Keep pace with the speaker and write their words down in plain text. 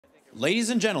Ladies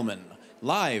and gentlemen,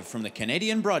 live from the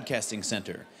Canadian Broadcasting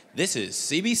Centre, this is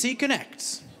CBC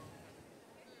Connects.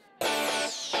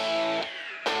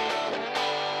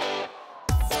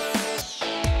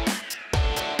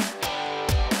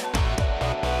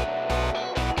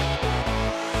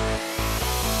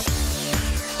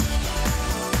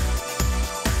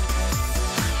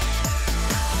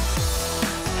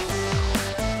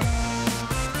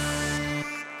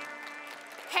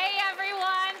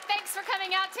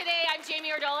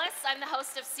 I'm the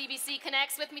host of CBC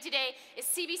Connects. With me today is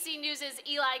CBC News'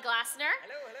 Eli Glasner.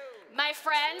 Hello, hello. My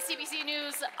friend, CBC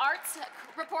News arts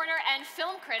reporter and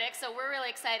film critic. So we're really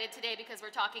excited today because we're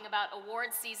talking about award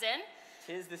season.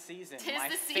 Tis the season. Tis My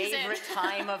the season. favorite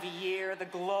time of year. The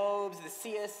Globes, the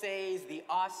CSAs, the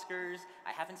Oscars.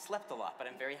 I haven't slept a lot, but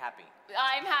I'm very happy.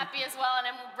 I'm happy as well, and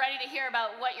I'm ready to hear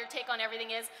about what your take on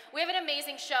everything is. We have an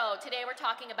amazing show. Today we're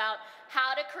talking about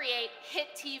how to create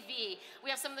hit TV. We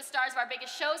have some of the stars of our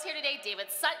biggest shows here today, David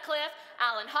Sutcliffe,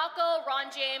 Alan Hocko, Ron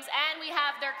James, and we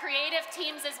have their creative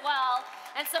teams as well,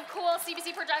 and some cool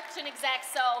CBC production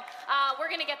execs. So we're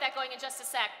going to get that going in just a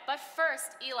sec. But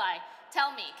first, Eli,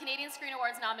 tell me, Canadian Screen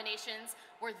Awards nominations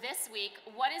were this week.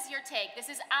 What is your take? This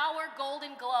is our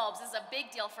Golden Globes. This is a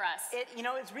big deal for us. It's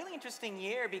a really interesting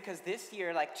year because this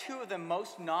year, like, two of the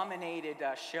most nominated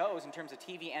shows in terms of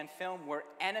TV and film were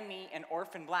Enemy and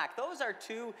Orphan Black. Those are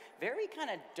two very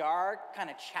kind of dark, kind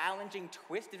of challenging,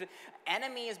 twisted.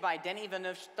 Enemy is by Denis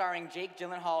Villeneuve, starring Jake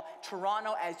Gyllenhaal.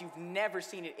 Toronto, as you've never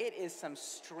seen it. It is some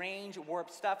strange,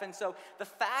 warped stuff. And so the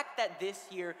fact that this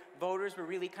year voters were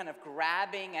really kind of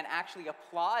grabbing and actually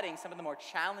applauding some of the more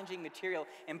challenging material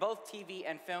in both TV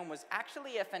and film was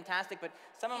actually fantastic. But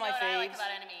some of my faves. You know what I like about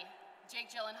Enemy? Jake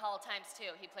Gyllenhaal times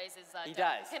two. He plays his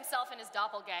himself and his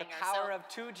doppelganger. The power of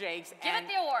two Jakes. Give it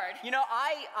the award. You know,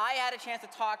 I had a chance to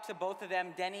talk to both of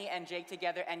them, Denny and Jake,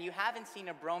 together, and you haven't seen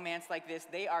a bromance like this.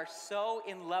 They are so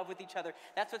in love with each other.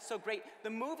 That's what's so great. The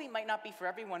movie might not be for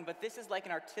everyone, but this is like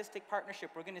an artistic partnership.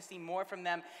 We're going to see more from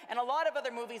them. And a lot of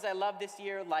other movies I love this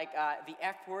year, like The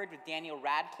F Word with Daniel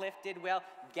Radcliffe did well.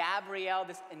 Gabrielle,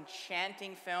 this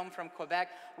enchanting film from Quebec.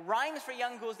 Rhymes for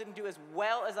Young Ghouls didn't do as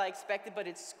well as I expected, but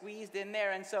it's squeezed in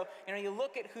there. And so, you know, you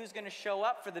look at who's going to show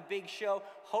up for the big show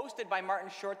hosted by Martin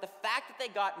Short. The fact that they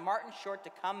got Martin Short to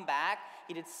come back,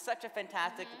 he did such a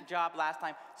fantastic job last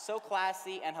time. So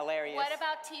classy and hilarious. What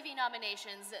about TV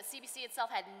nominations? CBC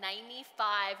itself had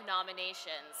 95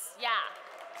 nominations. Yeah.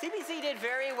 CBC did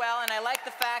very well, and I like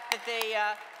the fact that they,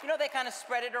 they kind of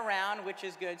spread it around, which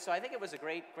is good. So I think it was a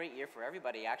great year for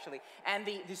everybody, actually. And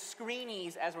the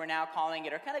screenies, as we're now calling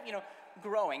it, are kind of,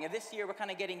 growing. And this year, we're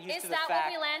kind of getting used to the fact. Is that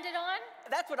what we landed on?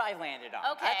 That's what I landed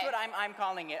on. Okay. That's what I'm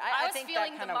calling it. I was think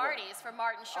feeling that the Martys for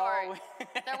Martin Short. Oh.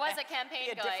 There was a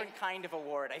campaign going. A different kind of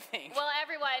award, I think. Well,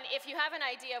 everyone, if you have an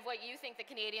idea of what you think the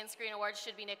Canadian Screen Awards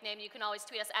should be nicknamed, you can always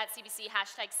tweet us at CBC,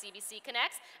 #CBC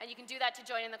Connects, and you can do that to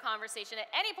join in the conversation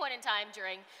at any point in time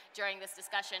during this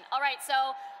discussion. All right,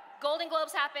 so Golden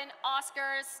Globes happen,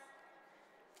 Oscars.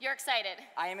 You're excited.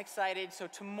 I am excited. So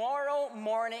tomorrow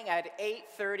morning at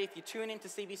 8:30, if you tune into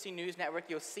CBC News Network,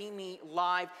 you'll see me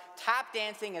live tap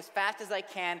dancing as fast as I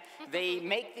can. They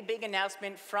make the big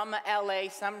announcement from LA,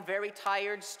 some very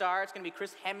tired star. It's going to be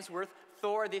Chris Hemsworth.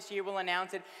 Thor this year will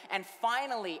announce it. And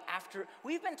finally,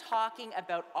 we've been talking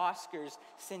about Oscars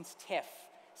since TIFF,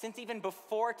 since even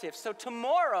before TIFF. So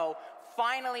tomorrow,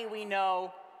 finally we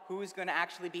know who's going to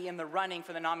actually be in the running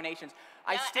for the nominations.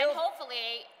 And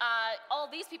hopefully, all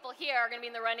these people here are going to be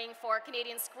in the running for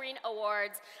Canadian Screen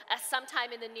Awards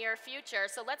sometime in the near future.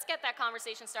 So let's get that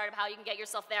conversation started of how you can get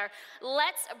yourself there.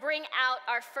 Let's bring out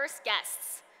our first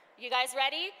guests. You guys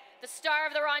ready? The star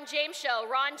of the Ron James Show,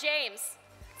 Ron James.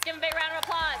 Let's give him a big round of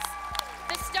applause.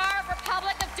 The star of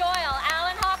Republic of Doyle,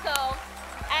 Alan Hocko.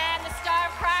 And the star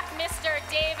of Cracked, Mr.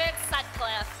 David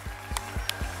Sutcliffe.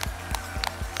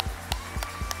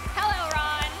 Hello,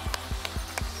 Ron.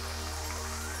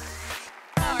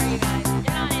 How are you guys?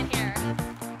 You're not in here.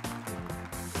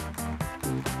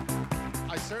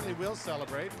 I certainly will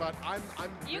celebrate, but I'm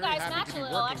You very guys happy match to a be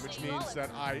little, working, actually. which You means all that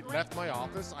I look left my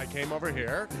office, I came over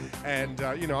here, and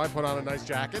I put on a nice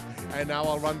jacket, and now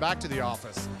I'll run back to the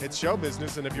office. It's show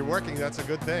business, and if you're working, that's a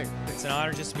good thing. It's an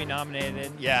honor just to be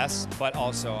nominated, yes, but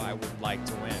also I would like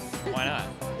to win. Why not?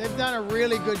 They've done a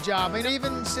really good job. And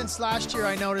even since last year,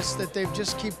 I noticed that they've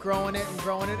just keep growing it,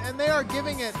 and they are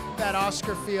giving it that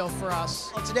Oscar feel for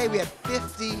us. Well, today we had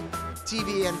 50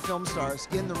 TV and film stars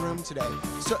in the room today,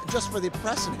 so just for the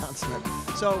press announcement.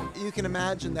 So you can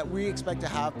imagine that we expect to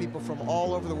have people from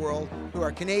all over the world who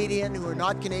are Canadian, who are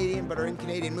not Canadian, but are in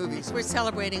Canadian movies. We're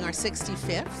celebrating our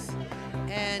 65th,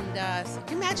 and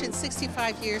imagine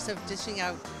 65 years of dishing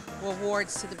out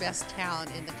awards to the best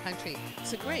talent in the country.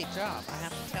 It's a great job, I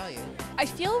have to tell you. I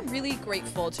feel really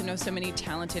grateful to know so many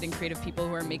talented and creative people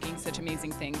who are making such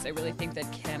amazing things. I really think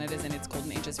that Canada's in its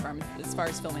golden age as far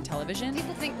as film and television.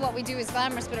 People think what we do is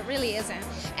glamorous, but it really isn't.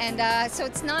 And so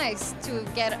it's nice to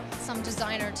get some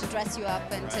designer to dress you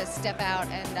up and to step out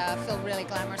and feel really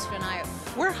glamorous for a night.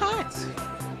 We're hot,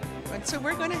 and so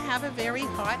we're going to have a very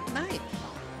hot night.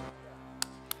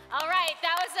 All right,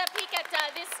 that was a peek at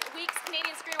this week's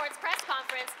Canadian Screen Awards press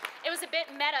conference. It was a bit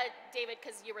meta, David,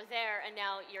 because you were there and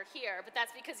now you're here, but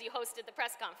that's because you hosted the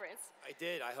press conference. I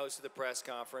did. I hosted the press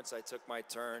conference. I took my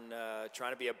turn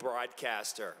trying to be a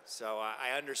broadcaster, so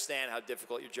I understand how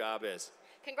difficult your job is.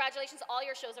 Congratulations, all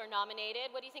your shows are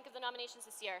nominated. What do you think of the nominations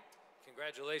this year?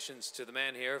 Congratulations to the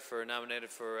man here for nominated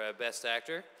for Best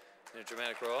Actor in a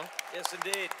Dramatic Role. Yes,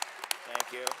 indeed.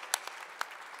 Thank you.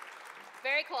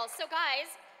 Very cool. So, guys,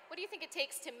 what do you think it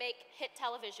takes to make hit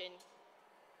television?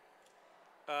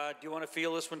 Do you want to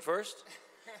feel this one first?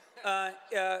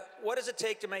 What does it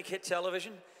take to make hit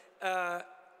television?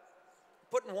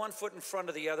 Putting one foot in front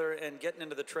of the other and getting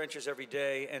into the trenches every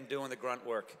day and doing the grunt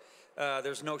work.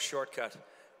 There's no shortcut.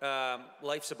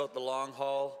 Life's about the long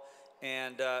haul,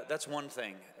 and that's one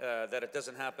thing, that it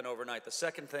doesn't happen overnight. The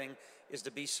second thing is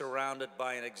to be surrounded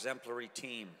by an exemplary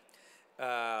team.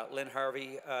 Lynn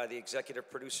Harvey, the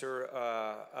executive producer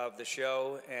of the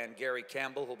show, and Gary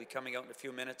Campbell, who'll be coming out in a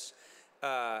few minutes,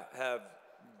 have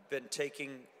been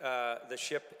taking the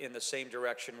ship in the same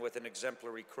direction with an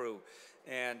exemplary crew.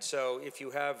 And so if you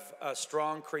have a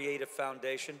strong creative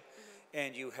foundation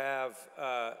and you have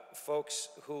folks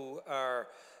who are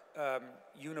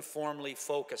uniformly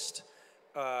focused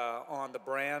on the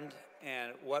brand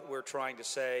and what we're trying to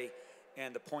say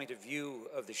and the point of view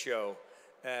of the show,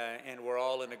 and we're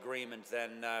all in agreement,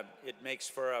 then it makes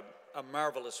for a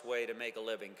marvelous way to make a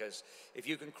living. Because if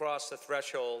you can cross the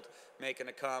threshold making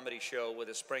a comedy show with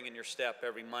a spring in your step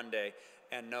every Monday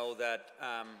and know that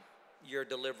you're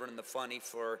delivering the funny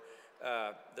for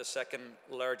the second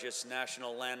largest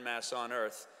national landmass on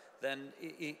earth, then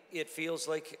it feels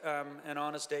like an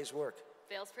honest day's work.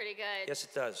 Feels pretty good. Yes,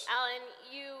 it does. Alan,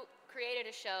 you created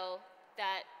a show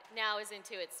that now is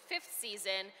into its 5th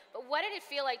season, but what did it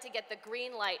feel like to get the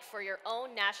green light for your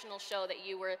own national show that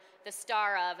you were the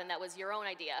star of and that was your own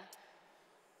idea?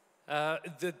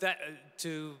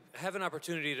 To have an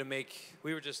opportunity to make,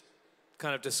 we were just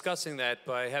kind of discussing that,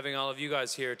 by having all of you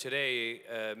guys here today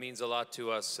means a lot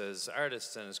to us as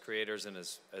artists and as creators and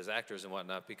as actors and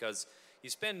whatnot, because you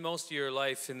spend most of your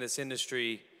life in this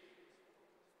industry,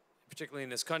 particularly in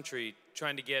this country,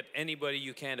 trying to get anybody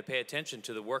you can to pay attention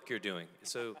to the work you're doing.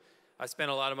 So I spent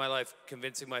a lot of my life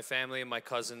convincing my family and my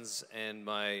cousins and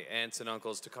my aunts and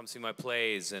uncles to come see my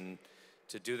plays and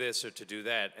to do this or to do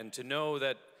that. And to know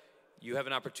that you have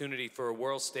an opportunity for a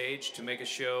world stage to make a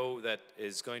show that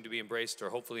is going to be embraced, or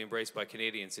hopefully embraced by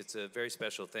Canadians, it's a very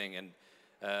special thing. And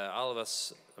all of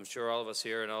us, I'm sure all of us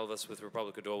here and all of us with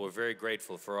Republic of Doyle, we're very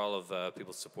grateful for all of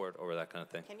people's support over that kind of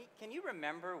thing. Can you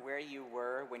remember where you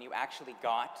were when you actually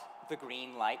got the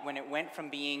green light, when it went from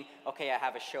being, okay, I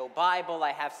have a show Bible,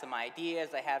 I have some ideas,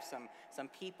 I have some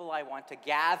people I want to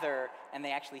gather, and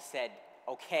they actually said,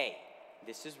 okay,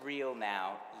 this is real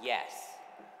now, yes.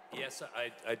 Yes,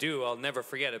 I do. I'll never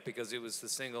forget it because it was the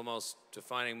single most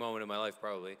defining moment in my life,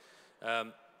 probably.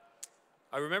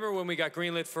 I remember when we got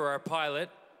greenlit for our pilot,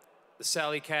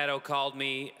 Sally Caddo called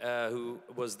me, who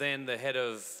was then the head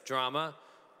of drama,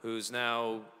 who's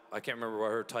now, I can't remember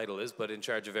what her title is, but in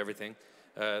charge of everything,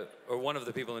 or one of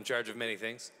the people in charge of many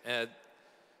things.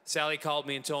 Sally called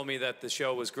me and told me that the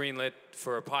show was greenlit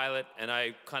for a pilot, and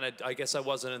I guess I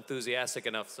wasn't enthusiastic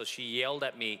enough, so she yelled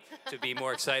at me to be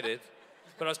more excited.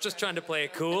 But I was just trying to play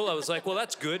it cool. I was like, well,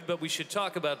 that's good, but we should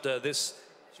talk about this.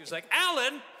 She was like,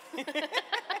 Alan!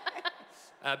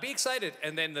 Be excited.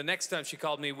 And then the next time she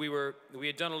called me, we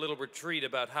had done a little retreat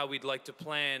about how we'd like to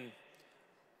plan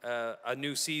a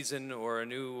new season, or a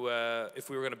new,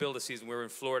 if we were going to build a season. We were in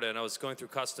Florida, and I was going through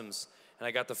customs, and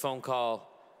I got the phone call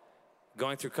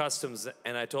going through customs,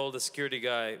 and I told the security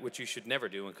guy, which you should never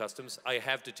do in customs, I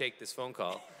have to take this phone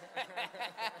call.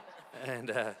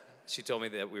 And she told me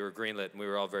that we were greenlit, and we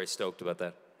were all very stoked about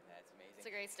that. It's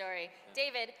a great story.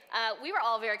 David, we were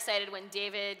all very excited when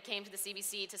David came to the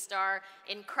CBC to star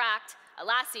in Cracked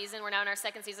last season. We're now in our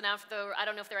 2nd season. I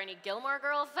don't know if there are any Gilmore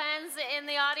Girl fans in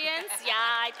the audience. Yeah,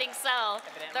 I think so.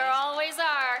 There always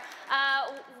are.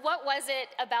 What was it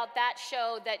about that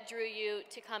show that drew you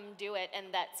to come do it, and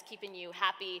that's keeping you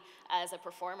happy as a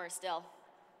performer still?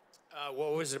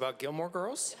 What was it, about Gilmore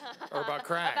Girls? Or about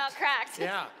Cracked? About Cracked.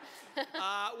 Yeah.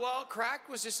 Well, Cracked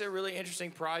was just a really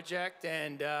interesting project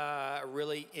and a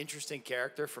really interesting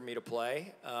character for me to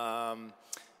play.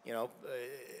 You know,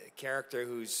 a character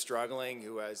who's struggling,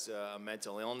 who has a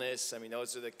mental illness. I mean,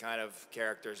 those are the kind of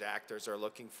characters actors are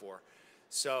looking for.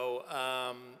 So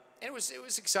it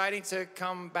was exciting to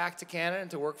come back to Canada and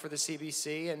to work for the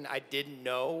CBC. And I didn't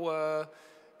know,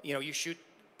 you know, you shoot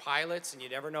pilots and you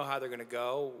never know how they're going to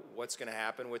go, what's going to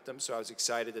happen with them. So I was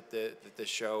excited that the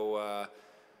show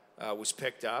was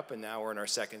picked up, and now we're in our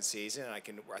second season, and I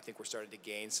think we're starting to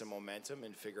gain some momentum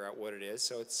and figure out what it is.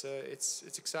 So it's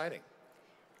exciting.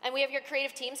 And we have your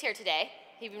creative teams here today.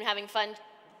 You've been having fun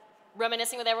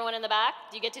reminiscing with everyone in the back.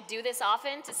 Do you get to do this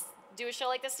often, to do a show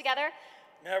like this together?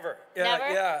 Never. Never?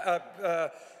 Yeah.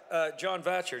 John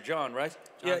Vatcher, John, right?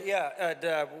 John.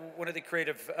 Yeah. One of the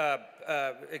creative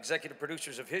executive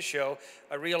producers of his show,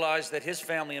 I realized that his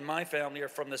family and my family are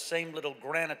from the same little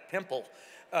granite pimple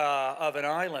of an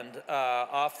island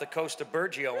off the coast of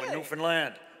Burgeo in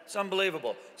Newfoundland. It's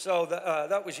unbelievable. So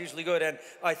that was usually good. And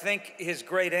I think his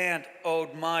great aunt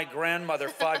owed my grandmother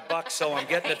 $5, so I'm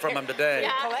getting it from him today.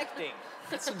 Yeah. Collecting.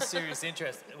 That's some serious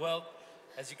interest. Well,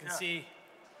 as you can see,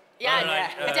 Yeah,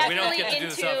 we don't definitely get to do in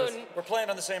this office. tune. We're playing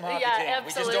on the same hockey Yeah, team. absolutely.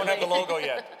 We just don't have the logo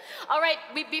yet. All right,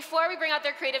 before we bring out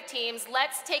their creative teams,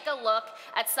 let's take a look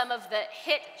at some of the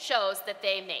hit shows that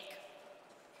they make.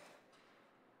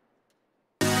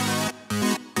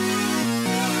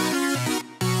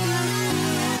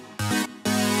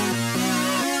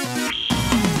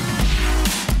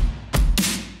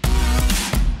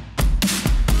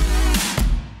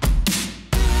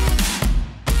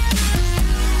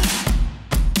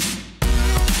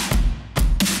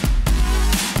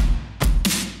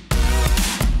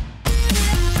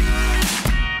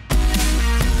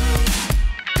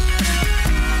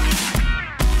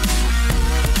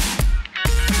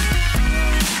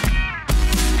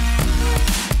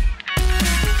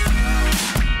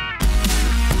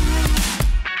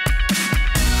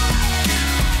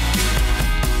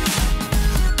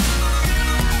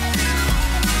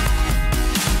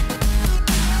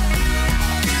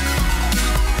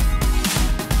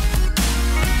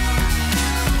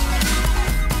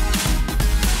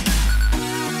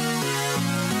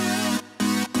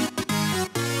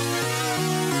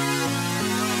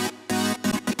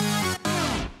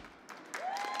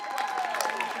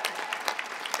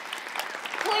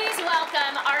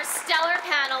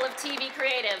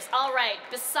 All right,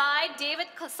 beside David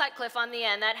Sutcliffe on the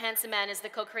end, that handsome man is the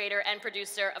co-creator and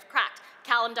producer of Cracked,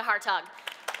 Callum de Hartog.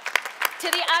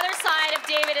 To the other side of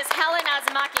David is Helen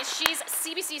Azamakis. She's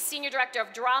CBC's Senior Director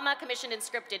of Drama, Commissioned and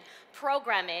Scripted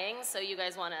Programming, so you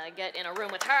guys want to get in a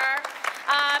room with her.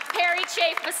 Perry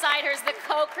Chafe beside her is the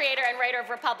co-creator and writer of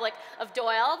Republic of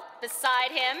Doyle.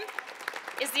 Beside him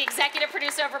is the executive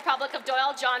producer of Republic of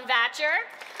Doyle, John Vatcher.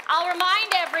 I'll remind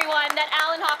everyone that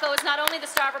Alan Hocko is not only the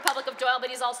star of Republic of Doyle, but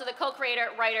he's also the co-creator,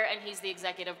 writer, and he's the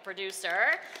executive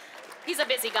producer. He's a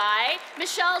busy guy.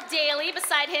 Michelle Daly,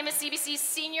 beside him, is CBC's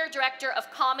Senior Director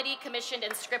of Comedy, Commissioned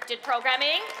and Scripted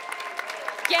Programming.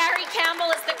 Gary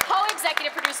Campbell is the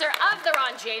co-executive producer of The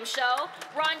Ron James Show.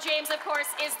 Ron James, of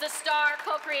course, is the star,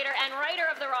 co-creator, and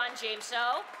writer of The Ron James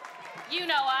Show. You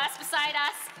know us. Beside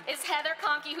us is Heather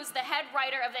Conkey, who's the head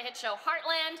writer of the hit show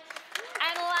Heartland.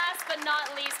 And last but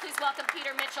not least, please welcome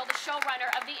Peter Mitchell, the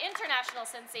showrunner of the international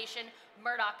sensation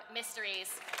Murdoch Mysteries.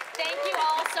 Thank you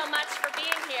all so much for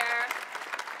being here.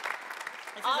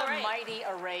 This is a mighty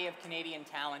array of Canadian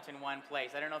talent in one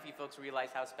place. I don't know if you folks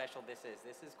realize how special this is.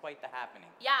 This is quite the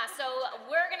happening. Yeah, so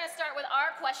we're going to start with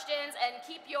our questions and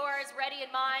keep yours ready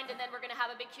in mind, and then we're going to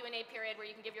have a big Q&A period where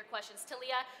you can give your questions to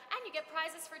Leah, and you get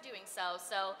prizes for doing so.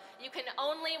 So you can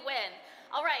only win.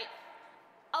 All right.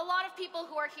 A lot of people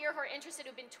who are here who are interested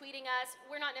who've been tweeting us,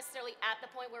 we're not necessarily at the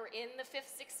point where we're in the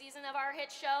 5th, 6th season of our hit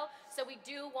show, so we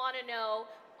do want to know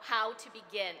how to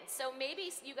begin. So maybe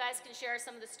you guys can share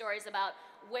some of the stories about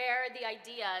where the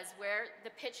ideas, where the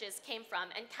pitches came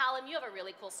from. And Callum, you have a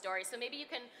really cool story, so maybe you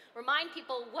can remind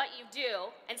people what you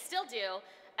do and still do,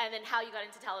 and then how you got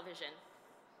into television.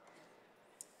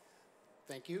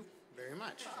 Thank you very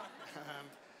much.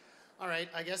 All right,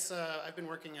 I guess I've been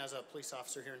working as a police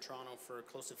officer here in Toronto for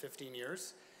close to 15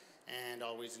 years and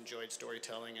always enjoyed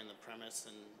storytelling and the premise,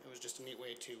 and it was just a neat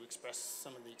way to express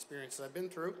some of the experiences I've been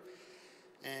through.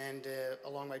 And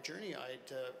along my journey,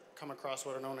 I'd come across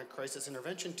what are known as crisis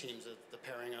intervention teams, the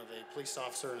pairing of a police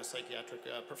officer and a psychiatric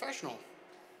professional.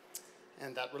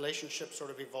 And that relationship sort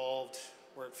of evolved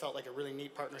where it felt like a really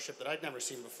neat partnership that I'd never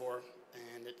seen before,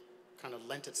 and it kind of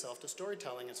lent itself to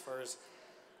storytelling as far as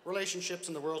relationships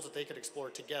and the worlds that they could explore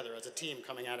together as a team,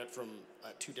 coming at it from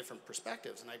 2 different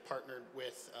perspectives. And I partnered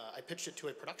with, I pitched it to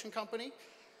a production company.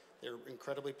 They were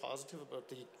incredibly positive about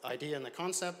the idea and the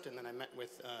concept, and then I met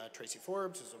with Tracy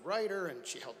Forbes, who's a writer, and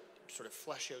she helped sort of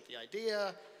flesh out the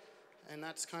idea, and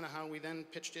that's kind of how we then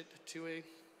pitched it to a,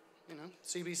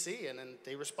 CBC, and then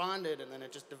they responded, and then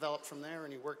it just developed from there,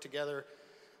 and you work together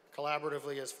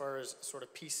collaboratively as far as sort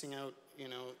of piecing out,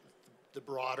 the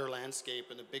broader landscape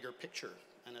and the bigger picture,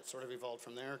 and it sort of evolved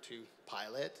from there to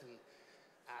pilot and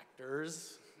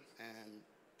actors and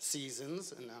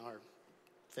seasons, and now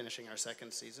finishing our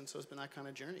 2nd season, so it's been that kind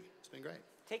of journey. It's been great.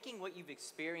 Taking what you've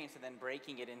experienced and then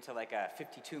breaking it into like a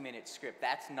 52-minute script,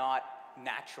 that's not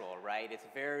natural, right? It's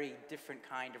a very different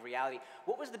kind of reality.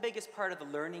 What was the biggest part of the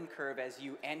learning curve as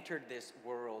you entered this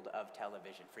world of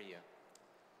television for you?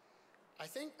 I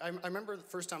think, I remember the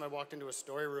first time I walked into a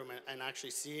story room and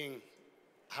actually seeing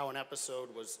how an episode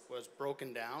was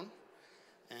broken down,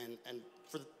 and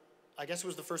I guess it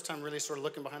was the first time really sort of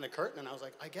looking behind the curtain, and I was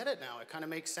like, I get it now. It kind of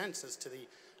makes sense as to the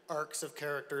arcs of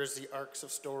characters, the arcs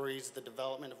of stories, the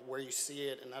development of where you see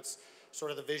it, and that's sort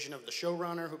of the vision of the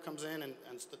showrunner who comes in and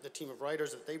the team of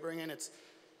writers that they bring in.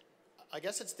 I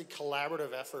guess it's the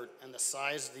collaborative effort and the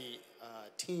size of the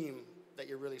team that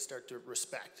you really start to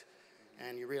respect.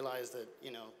 And you realize that,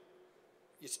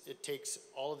 it takes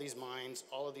all of these minds,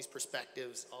 all of these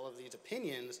perspectives, all of these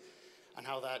opinions, and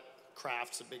how that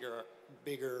crafts a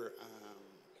bigger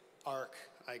arc,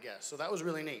 I guess. So that was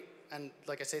really neat. And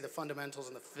like I say, the fundamentals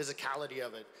and the physicality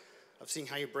of it, of seeing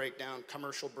how you break down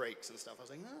commercial breaks and stuff. I was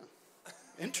like,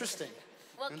 interesting.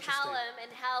 Well, Callum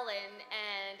and Helen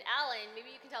and Alan, maybe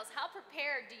you can tell us, how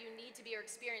prepared do you need to be, or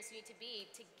experienced you need to be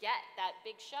to get that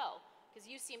big show? Because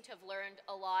you seem to have learned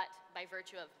a lot by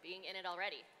virtue of being in it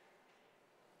already.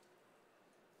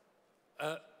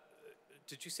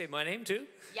 Did you say my name too?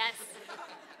 Yes.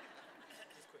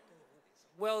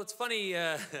 Well, it's funny,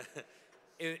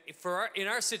 in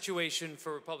our situation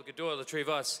for Republic of Doyle, the three of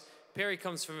us, Perry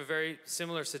comes from a very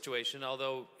similar situation,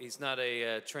 although he's not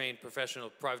a trained professional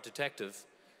private detective.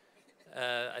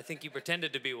 I think you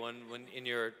pretended to be one in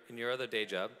your other day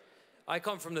job. I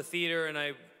come from the theater, and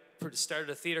I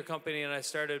started a theater company, and I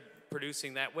started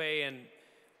producing that way. And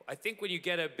I think when you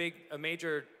get a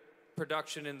major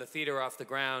production in the theater off the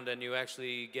ground, and you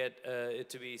actually get it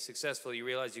to be successful, you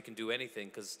realize you can do anything,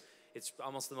 because it's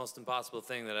almost the most impossible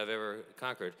thing that I've ever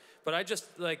conquered. But I just,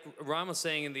 like Ron was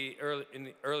saying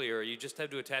earlier, you just have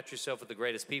to attach yourself with the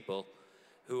greatest people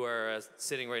who are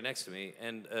sitting right next to me.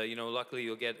 And, luckily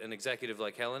you'll get an executive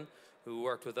like Helen, who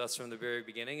worked with us from the very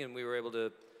beginning, and we were able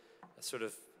to sort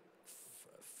of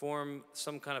form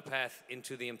some kind of path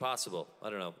into the impossible. I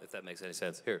don't know if that makes any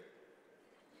sense. Here.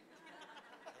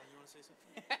 You want to say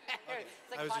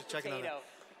something? I was just checking on it.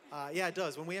 Yeah, it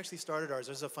does. When we actually started ours,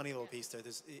 there's a funny little piece there.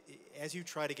 As you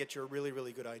try to get your really,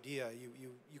 really good idea,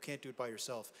 you can't do it by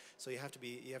yourself. So you have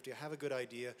to have a good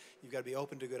idea. You've got to be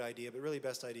open to a good idea, but really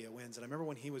best idea wins. And I remember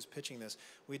when he was pitching this,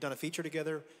 we'd done a feature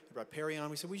together. He brought Perry on.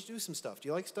 We said, we should do some stuff. Do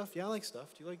you like stuff? Yeah, I like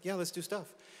stuff. Do you like? Yeah, let's do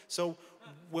stuff. So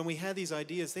when we had these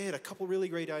ideas, they had a couple really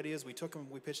great ideas. We took them,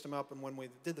 we pitched them up, and when we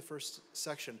did the first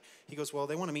section, he goes, well,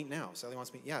 they want to meet now. Sally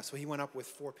wants to meet. Yeah, so he went up with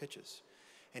 4 pitches.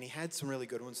 And he had some really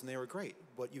good ones, and they were great.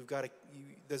 But you've got to,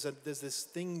 there's this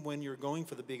thing when you're going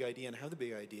for the big idea and have the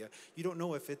big idea, you don't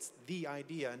know if it's the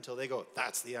idea until they go,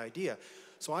 that's the idea.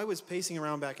 So I was pacing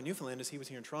around back in Newfoundland as he was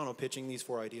here in Toronto pitching these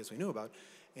 4 ideas we knew about.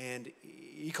 And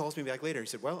he calls me back later. He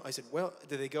said, well,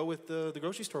 did they go with the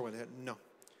grocery store one? No.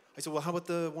 I said, well, how about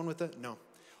the one with the, no.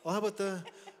 Well, how about the,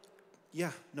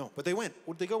 yeah, no. But they went.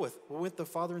 What did they go with? Well, we went the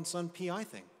father and son PI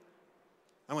thing.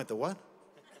 I went, the what?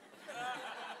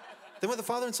 They went the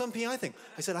father and son PI thing.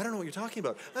 I said, I don't know what you're talking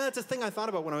about. That's a thing I thought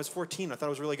about when I was 14. I thought it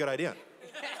was a really good idea.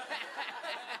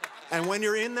 And when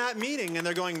you're in that meeting and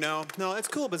they're going, no, it's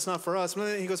cool, but it's not for us.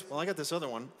 And he goes, well, I got this other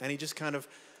one. And he just kind of,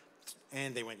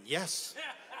 and they went, yes.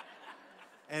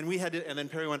 And we had to, and then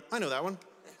Perry went, I know that one.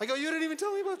 I go, you didn't even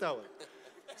tell me about that one.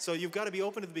 So you've got to be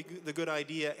open to the good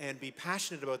idea and be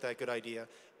passionate about that good idea.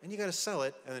 And you got to sell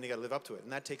it, and then you got to live up to it.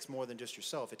 And that takes more than just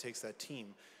yourself. It takes that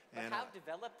team. But how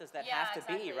developed does that have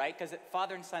to be, right? Because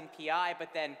father and son PI, but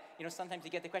then, sometimes you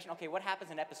get the question, okay, what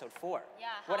happens in episode 4? Yeah.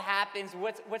 What happens,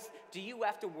 do you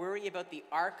have to worry about the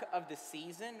arc of the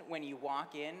season when you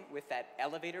walk in with that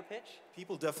elevator pitch?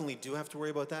 People definitely do have to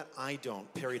worry about that. I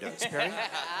don't. Perry does. Perry?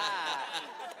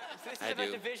 So this is about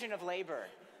division of labor.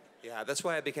 Yeah, that's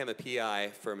why I became a PI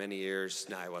for many years.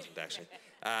 No, I wasn't actually.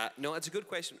 No, it's a good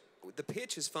question. The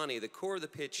pitch is funny. The core of the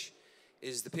pitch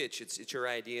is the pitch. It's your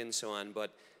idea and so on,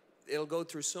 but it'll go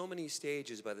through so many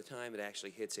stages by the time it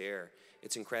actually hits air.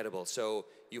 It's incredible. So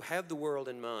you have the world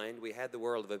in mind. We had the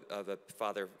world of a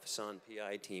father-son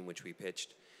PI team, which we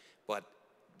pitched. But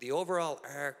the overall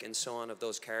arc and so on of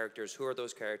those characters, who are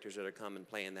those characters that are come and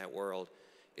play in that world,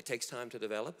 it takes time to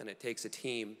develop, and it takes a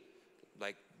team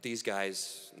like these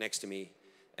guys next to me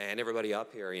and everybody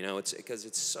up here, you know, because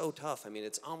it's so tough. I mean,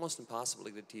 it's almost impossible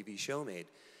to get a TV show made.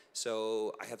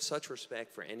 So I have such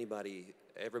respect for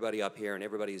everybody up here, and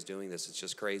everybody who's doing this. It's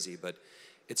just crazy. But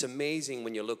it's amazing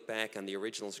when you look back on the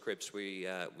original scripts we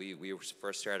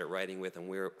first started writing with, and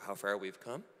how far we've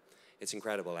come. It's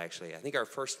incredible, actually. I think our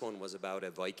first one was about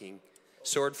a Viking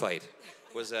sword fight.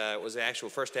 Was the actual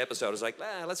first episode. It was like,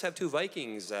 let's have two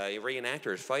Vikings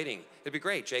reenactors fighting. It'd be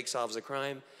great. Jake solves a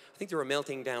crime. I think they were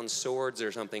melting down swords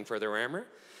or something for their armor.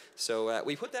 So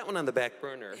we put that one on the back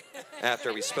burner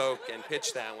after we spoke and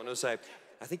pitched that one. It was like,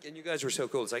 I think, and you guys were so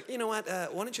cool. It's like, you know what?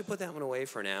 Why don't you put that one away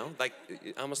for now? Like,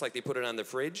 almost like they put it on the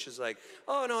fridge. It's like,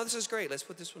 oh no, this is great. Let's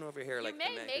put this one over here. You like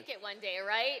may make it one day,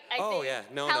 right? I oh think. yeah,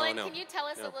 no, Helen, no. can you tell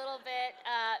us a little bit,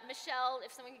 Michelle,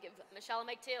 if someone could give Michelle a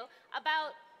mic too,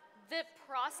 about the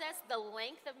process, the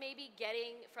length of maybe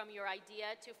getting from your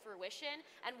idea to fruition,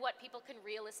 and what people can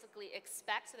realistically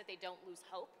expect so that they don't lose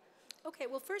hope? Okay,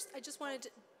 well first I just wanted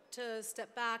to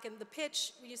step back, and the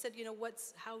pitch, you said, you know,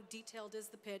 how detailed is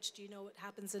the pitch? Do you know what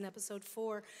happens in episode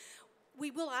 4? We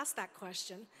will ask that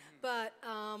question, but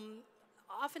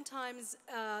oftentimes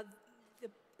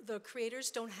the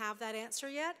creators don't have that answer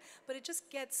yet, but it just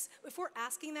gets, if we're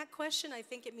asking that question, I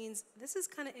think it means this is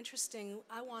kind of interesting,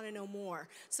 I want to know more.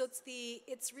 So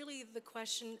it's really the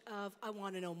question of I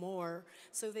want to know more.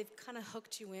 So they've kind of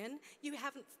hooked you in. You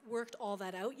haven't worked all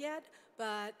that out yet,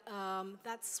 but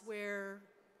that's where,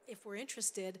 if we're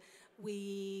interested,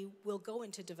 we will go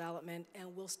into development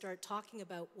and we'll start talking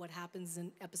about what happens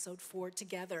in episode 4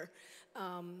 together.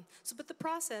 But the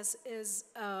process is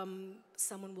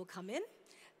someone will come in,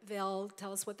 they'll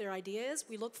tell us what their idea is.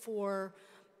 We look for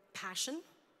passion.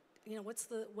 You know,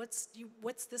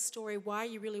 what's this story? Why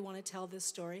you really want to tell this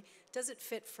story? Does it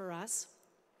fit for us?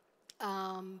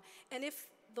 And if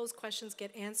those questions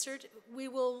get answered, we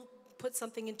will put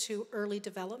something into early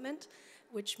development,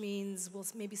 which means we'll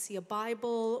maybe see a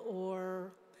Bible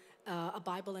or a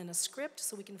Bible and a script,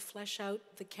 so we can flesh out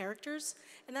the characters.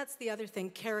 And that's the other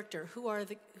thing: character. Who are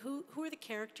the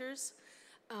characters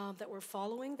that we're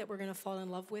following, that we're going to fall in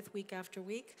love with week after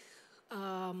week?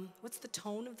 What's the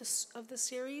tone of the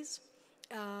series?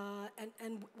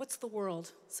 And what's the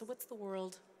world? So what's the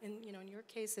world? And in your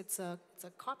case, it's a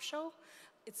cop show.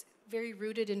 It's very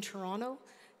rooted in Toronto.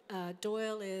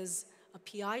 Doyle is a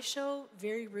PI show,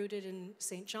 very rooted in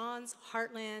St. John's.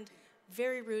 Heartland,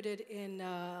 very rooted in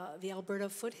the Alberta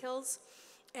foothills.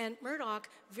 And Murdoch,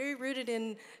 very rooted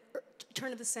in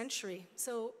turn of the century.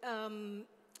 So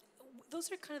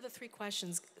those are kind of the 3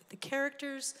 questions: the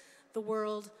characters, the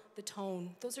world, the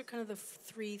tone. Those are kind of the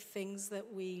 3 things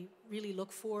that we really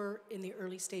look for in the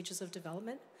early stages of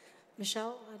development.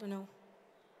 Michelle, I don't know.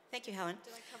 Thank you, Helen.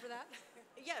 Did I cover that?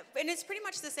 Yeah, and it's pretty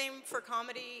much the same for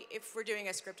comedy if we're doing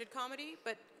a scripted comedy,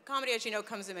 but comedy, as you know,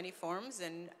 comes in many forms,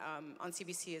 and on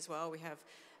CBC as well, we have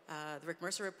the Rick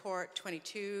Mercer Report,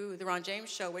 22, the Ron James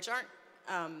Show, which aren't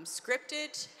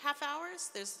scripted half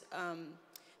hours. There's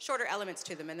shorter elements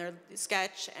to them, and they're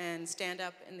sketch and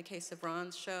stand-up in the case of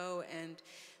Ron's show. And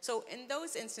so in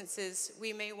those instances,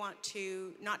 we may want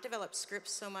to not develop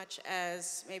scripts so much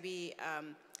as maybe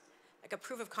like a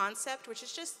proof of concept, which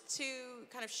is just to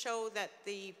kind of show that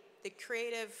the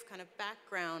creative kind of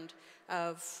background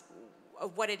of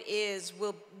what it is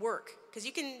will work. Because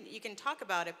you can talk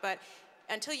about it, but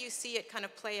until you see it kind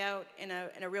of play out in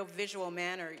a real visual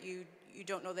manner, you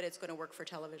don't know that it's going to work for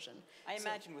television. I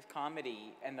imagine with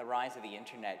comedy and the rise of the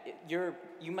internet,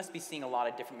 you must be seeing a lot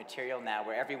of different material now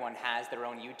where everyone has their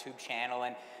own YouTube channel,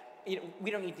 and we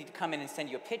don't need to come in and send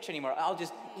you a pitch anymore. I'll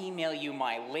just email you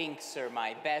my links or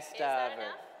my best of.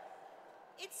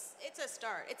 It's a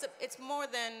start. It's more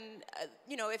than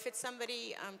if it's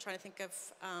somebody. I'm trying to think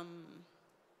of.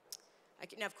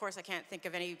 Of course, I can't think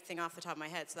of anything off the top of my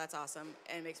head, so that's awesome,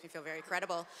 and it makes me feel very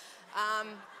credible.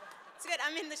 It's good.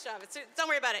 I'm in the shop. Don't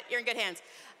worry about it. You're in good hands.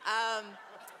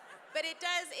 But it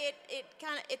does.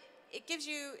 It gives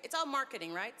you. It's all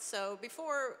marketing, right? So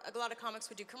before, a lot of comics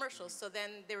would do commercials. So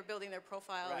then they were building their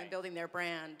profile and building their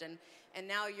brand, and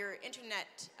now your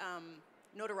internet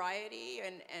notoriety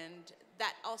and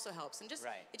that also helps, and just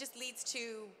it just leads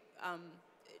to.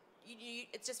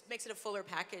 It just makes it a fuller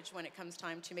package when it comes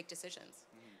time to make decisions.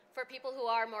 For people who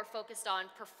are more focused on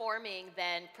performing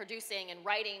than producing and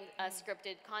writing a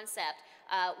scripted concept,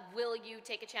 will you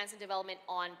take a chance in development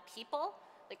on people?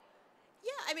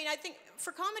 Yeah, I mean, I think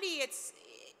for comedy, it's,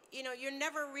 you know, you're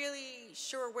never really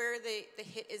sure where the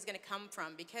hit is going to come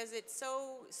from because it's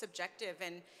so subjective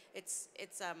and it's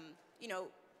you know,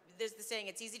 there's the saying,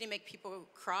 it's easy to make people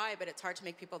cry, but it's hard to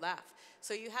make people laugh.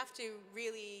 So you have to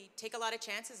really take a lot of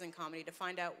chances in comedy to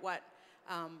find out what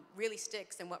really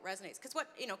sticks and what resonates. Because what,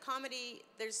 you know, comedy,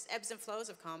 there's ebbs and flows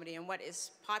of comedy, and what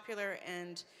is popular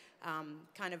and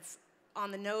kind of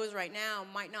on the nose right now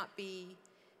might not be,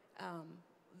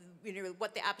 you know,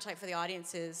 what the appetite for the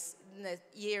audience is in the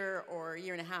year or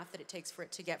year and a half that it takes for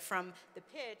it to get from the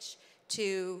pitch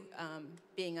to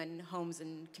being on homes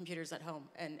and computers at home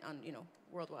and on, you know,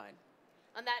 worldwide.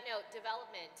 On that note,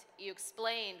 development, you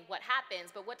explained what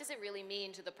happens, but what does it really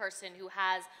mean to the person who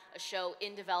has a show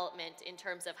in development in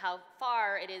terms of how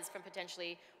far it is from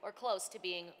potentially or close to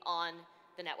being on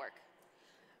the network?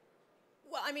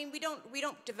 Well, I mean, we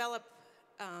don't develop,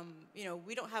 you know,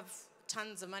 we don't have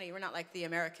tons of money. We're not like the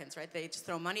Americans, right? They just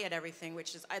throw money at everything,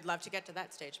 which is, I'd love to get to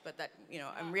that stage, but that, you know,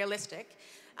 I'm realistic.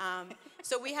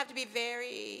 So we have to be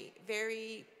very,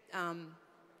 very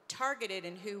targeted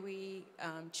in who we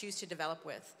choose to develop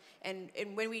with. And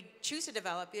when we choose to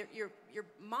develop, you're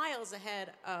miles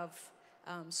ahead of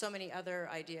so many other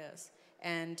ideas.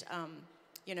 And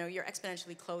you know, you're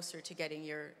exponentially closer to getting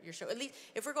your show. At least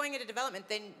if we're going into development,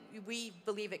 then we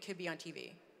believe it could be on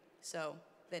TV. So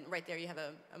then right there you have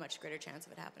a much greater chance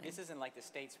of it happening. This isn't like the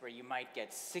States where you might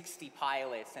get 60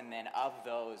 pilots and then of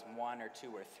those, 1 or 2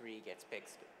 or 3 gets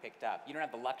picked up. You don't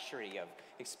have the luxury of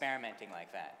experimenting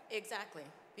like that. Exactly,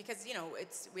 because, you know,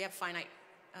 we have finite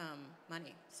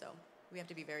money, so we have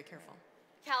to be very careful.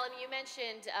 Callum, you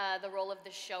mentioned the role of the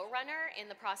showrunner in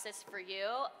the process for you.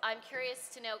 I'm curious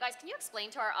to know, guys, can you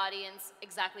explain to our audience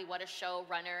exactly what a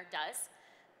showrunner does?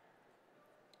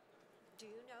 Do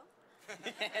you know?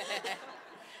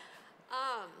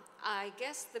 I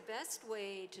guess the best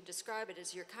way to describe it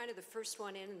is you're kind of the first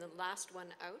one in and the last one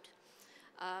out.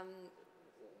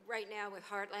 Right now with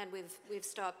Heartland, we've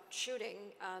stopped shooting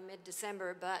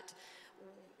mid-December, but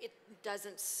it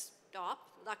doesn't stop.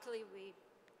 Luckily,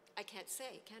 I can't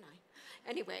say, can I?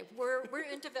 Anyway, we're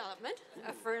in development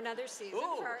for another season,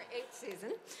 for our 8th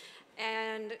season,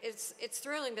 and it's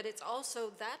thrilling, but it's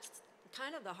also, that's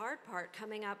kind of the hard part,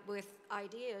 coming up with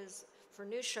ideas for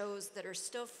new shows that are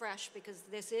still fresh, because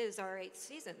this is our 8th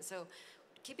season. So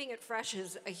keeping it fresh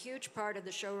is a huge part of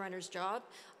the showrunner's job,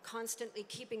 constantly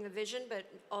keeping the vision, but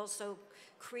also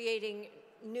creating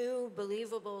new,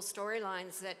 believable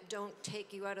storylines that don't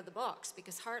take you out of the box,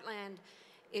 because Heartland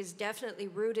is definitely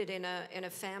rooted in a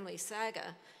family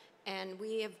saga, and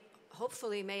we have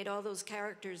hopefully made all those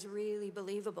characters really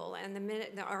believable, and the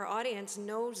minute our audience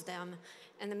knows them,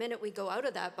 and the minute we go out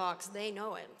of that box, they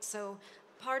know it. So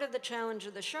part of the challenge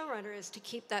of the showrunner is to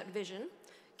keep that vision,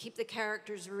 keep the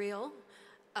characters real,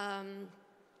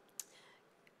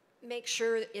 make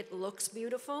sure it looks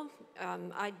beautiful.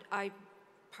 I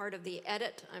part of the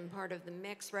edit, I'm part of the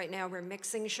mix. Right now we're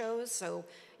mixing shows, so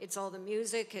it's all the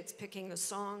music, it's picking the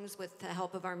songs with the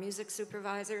help of our music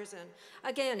supervisors. And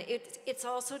again, it's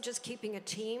also just keeping a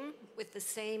team with the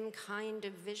same kind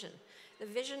of vision. The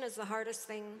vision is the hardest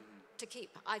thing to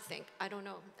keep, I think. I don't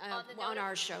know, on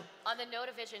our show. On the note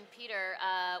of vision, Peter,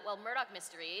 well, Murdoch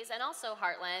Mysteries and also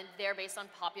Heartland, they're based on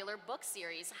popular book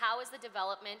series. How is the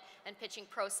development and pitching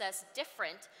process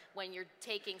different when you're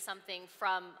taking something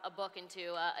from a book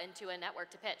into a network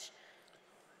to pitch?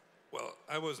 Well,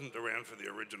 I wasn't around for the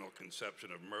original conception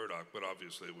of Murdoch, but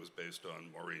obviously it was based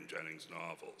on Maureen Jennings'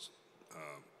 novels.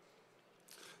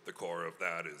 The core of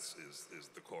that is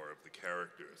the core of the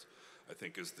characters. I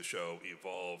think as the show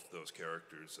evolved, those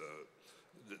characters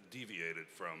deviated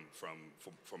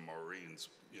from Maureen's.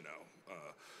 You know,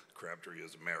 Crabtree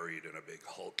is married and a big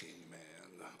hulking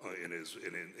man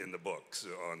in the books.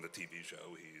 On the TV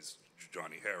show, he's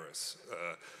Johnny Harris.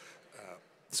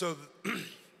 So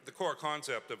the core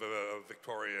concept of a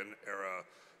Victorian-era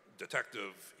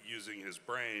detective using his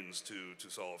brains to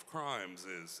solve crimes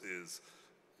is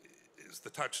the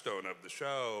touchstone of the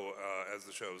show. As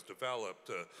the show's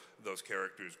developed, those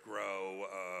characters grow.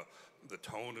 The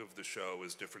tone of the show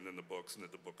is different than the books, and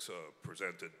that the books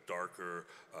presented darker,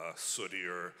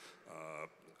 sootier,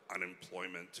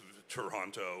 unemployment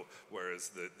Toronto, whereas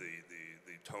the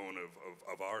tone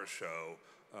of our show,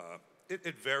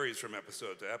 it varies from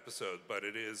episode to episode, but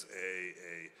it is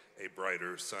a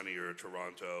brighter, sunnier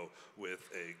Toronto with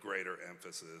a greater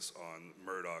emphasis on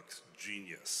Murdoch's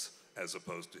genius as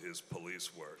opposed to his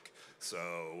police work.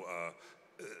 So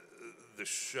the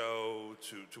show,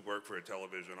 to work for a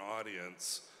television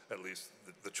audience, at least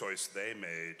the choice they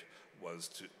made was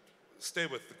to stay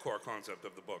with the core concept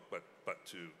of the book, but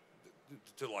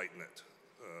to lighten it.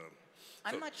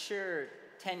 I'm not sure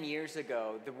 10 years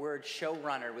ago the word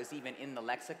showrunner was even in the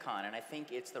lexicon, and I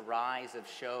think it's the rise of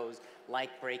shows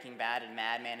like Breaking Bad and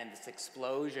Mad Men and this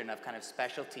explosion of kind of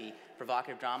specialty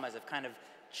provocative dramas have kind of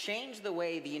changed the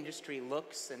way the industry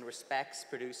looks and respects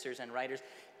producers and writers.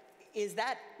 Is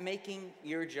that making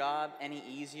your job any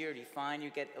easier? Do you find you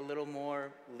get a little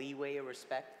more leeway or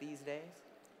respect these days?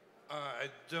 I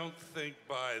don't think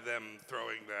by them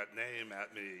throwing that name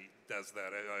at me does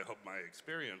that. I hope my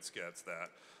experience gets that.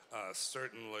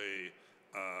 Certainly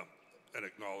an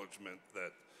acknowledgement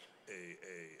that a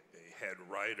head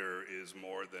writer is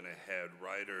more than a head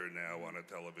writer now on a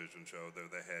television show. They're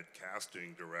the head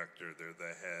casting director. They're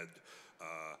the head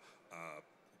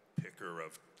picker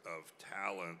of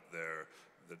talent. They're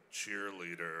the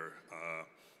cheerleader.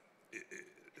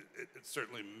 It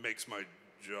certainly makes my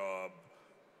job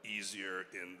easier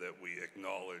in that we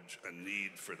acknowledge a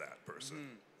need for that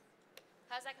person.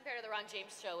 How does that compare to the Ron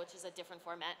James show, which is a different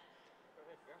format?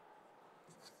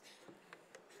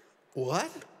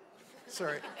 What?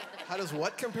 Sorry. How does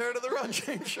what compare to the Ron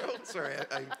James show? Sorry,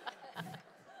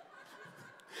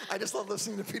 I just love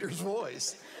listening to Peter's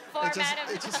voice.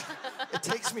 It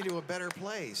takes me to a better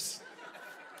place.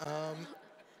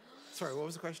 Sorry, what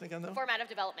was the question again, though? Format of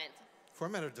development.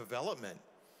 Format of development.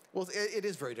 Well, it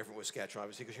is very different with sketch,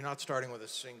 obviously, because you're not starting with a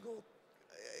single,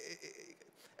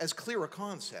 as clear a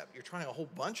concept. You're trying a whole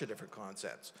bunch of different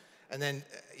concepts. And then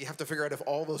you have to figure out if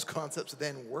all those concepts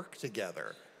then work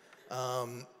together.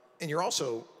 And you're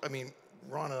also, I mean,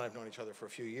 Ron and I have known each other for a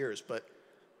few years, but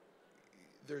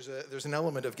there's an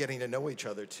element of getting to know each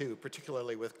other, too,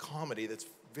 particularly with comedy that's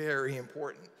very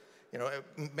important. You know,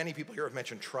 many people here have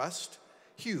mentioned trust,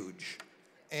 huge.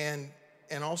 And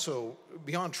also,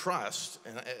 beyond trust,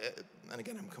 and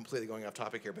again, I'm completely going off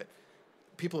topic here, but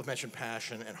people have mentioned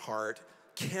passion and heart.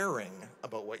 Caring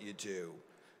about what you do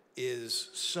is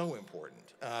so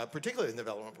important, particularly in the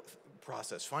development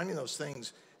process, finding those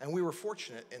things. And we were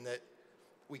fortunate in that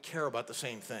we care about the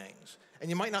same things. And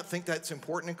you might not think that's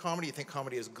important in comedy. You think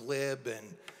comedy is glib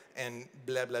and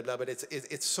blah, blah, blah, but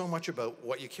it's so much about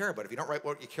what you care about. If you don't write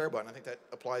what you care about, and I think that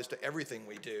applies to everything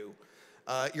we do,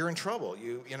 you're in trouble.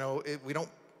 We don't.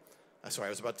 Sorry, I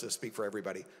was about to speak for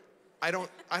everybody. I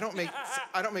don't make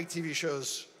TV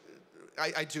shows.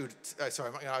 I do.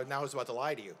 Sorry, now I was about to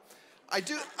lie to you. I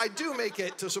do make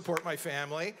it to support my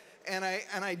family, and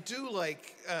I do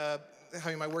like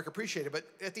having my work appreciated. But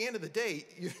at the end of the day,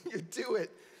 you do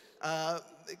it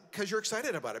because you're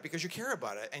excited about it, because you care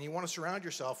about it, and you want to surround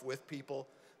yourself with people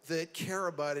that care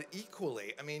about it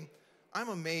equally. I mean, I'm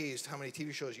amazed how many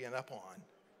TV shows you end up on,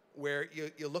 where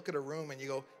you look at a room and you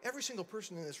go, every single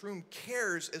person in this room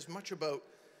cares as much about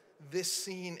this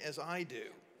scene as I do,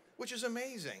 which is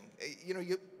amazing. You know,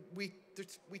 we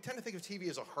tend to think of TV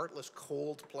as a heartless,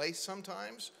 cold place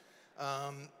sometimes,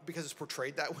 because it's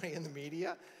portrayed that way in the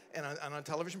media and on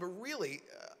television. But really,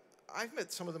 I've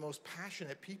met some of the most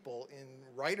passionate people in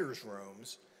writers'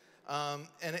 rooms,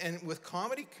 and with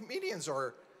comedy, comedians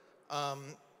are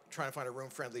trying to find a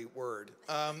room-friendly word,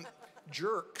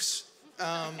 jerks.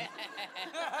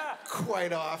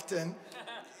 Quite often,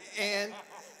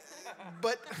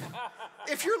 but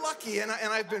if you're lucky, and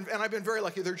I've been very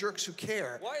lucky, they're jerks who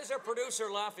care. Why is our producer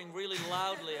laughing really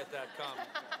loudly at that comment?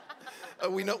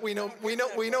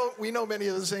 We know many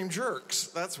of the same jerks.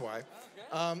 That's why.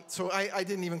 So I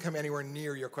didn't even come anywhere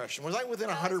near your question. Was I within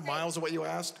 100 miles of what you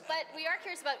asked? But we are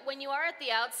curious about when you are at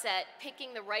the outset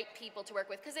picking the right people to work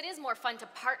with, because it is more fun to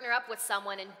partner up with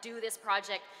someone and do this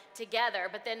project together.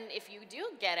 But then if you do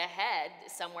get ahead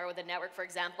somewhere with a network, for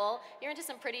example, you're into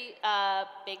some pretty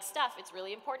big stuff. It's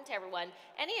really important to everyone.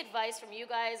 Any advice from you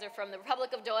guys or from the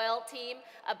Republic of Doyle team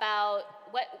about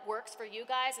what works for you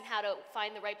guys and how to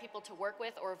find the right people to work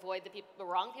with or avoid the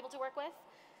wrong people to work with?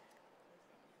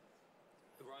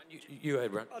 Ron, you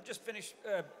ahead, Ron. I'll just finish.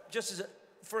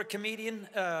 For a comedian,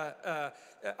 I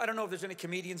don't know if there's any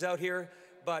comedians out here,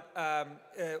 but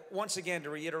once again, to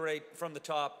reiterate from the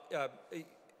top,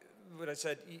 what I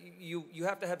said, you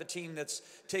have to have a team that's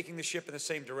taking the ship in the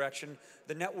same direction.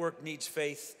 The network needs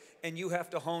faith, and you have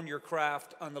to hone your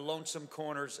craft on the lonesome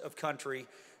corners of country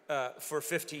for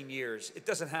 15 years. It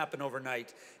doesn't happen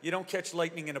overnight. You don't catch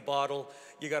lightning in a bottle.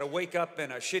 You got to wake up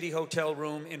in a shitty hotel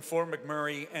room in Fort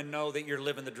McMurray and know that you're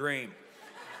living the dream.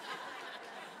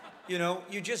 You know,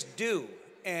 you just do.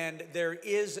 And there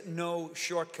is no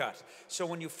shortcut. So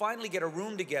when you finally get a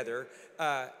room together,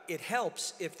 it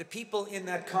helps if the people in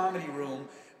that comedy room,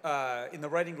 in the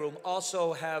writing room,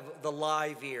 also have the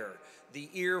live ear, the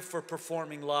ear for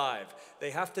performing live.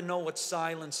 They have to know what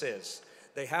silence is.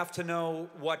 They have to know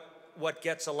what what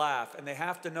gets a laugh, and they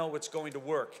have to know what's going to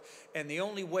work. And the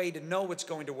only way to know what's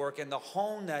going to work and to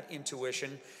hone that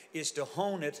intuition is to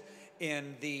hone it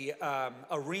in the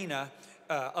arena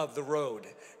of the road.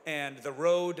 And the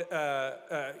road,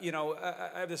 you know,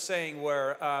 I have this saying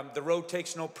where the road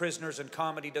takes no prisoners and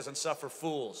comedy doesn't suffer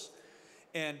fools.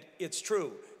 And it's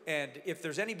true. And if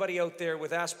there's anybody out there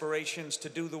with aspirations to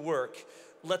do the work,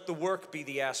 let the work be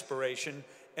the aspiration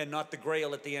and not the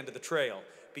grail at the end of the trail.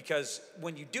 Because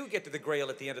when you do get to the grail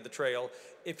at the end of the trail,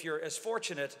 if you're as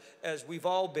fortunate as we've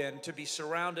all been to be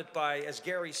surrounded by, as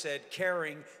Gary said,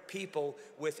 caring people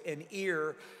with an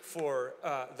ear for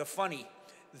the funny,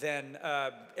 then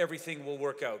everything will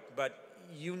work out. But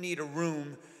you need a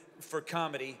room for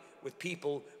comedy with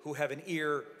people who have an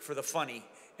ear for the funny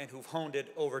and who've honed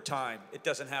it over time. It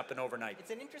doesn't happen overnight.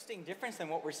 It's an interesting difference than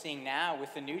what we're seeing now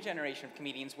with the new generation of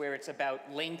comedians, where it's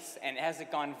about links and has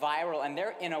it gone viral, and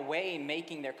they're in a way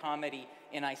making their comedy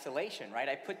in isolation, right?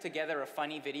 I put together a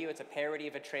funny video. It's a parody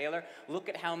of a trailer. Look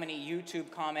at how many YouTube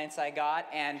comments I got,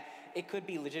 and it could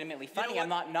be legitimately funny. I'm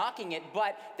not knocking it,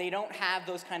 but they don't have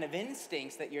those kind of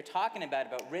instincts that you're talking about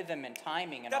rhythm and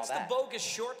timing and all that. That's the bogus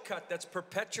shortcut that's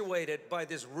perpetuated by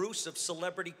this ruse of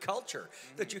celebrity culture,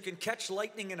 that you can catch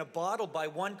lightning in a bottle by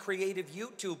one creative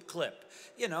YouTube clip.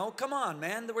 You know, come on,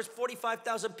 man. There was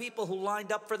 45,000 people who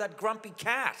lined up for that grumpy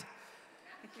cat.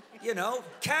 You know,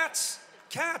 cats.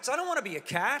 I don't want to be a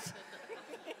cat.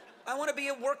 I want to be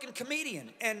a working comedian.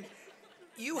 And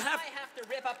you have... I have to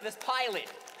rip up this pilot.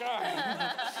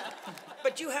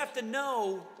 But you have to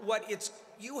know what it's...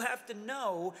 You have to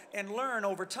know and learn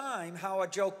over time how a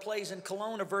joke plays in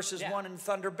Kelowna versus one in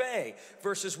Thunder Bay,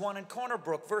 versus one in Corner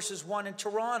Brook, versus one in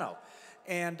Toronto.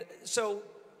 And so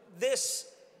this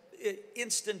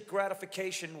instant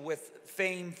gratification with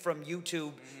fame from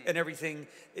YouTube and everything,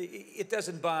 it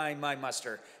doesn't buy my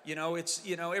muster. You know, it's,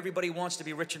 you know, everybody wants to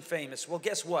be rich and famous. Well,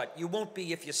 guess what? You won't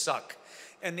be if you suck.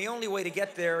 And the only way to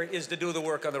get there is to do the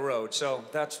work on the road. So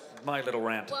that's my little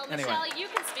rant. Well, anyway. Michelle, you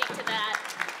can speak to that.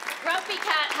 Grumpy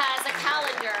Cat has a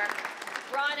calendar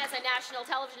run as a national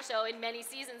television show in many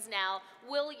seasons now.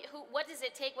 What does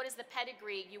it take? What is the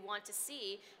pedigree you want to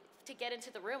see to get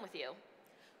into the room with you?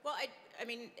 Well, I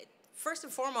mean, first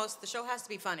and foremost, the show has to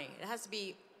be funny. It has to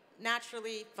be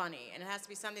naturally funny, and it has to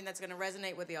be something that's going to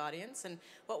resonate with the audience. And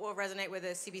what will resonate with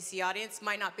a CBC audience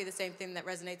might not be the same thing that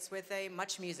resonates with a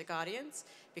Much Music audience,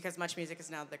 because Much Music is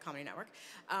now the Comedy Network.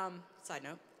 Side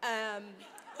note.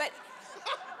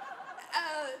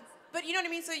 But you know what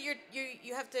I mean? So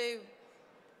you have to.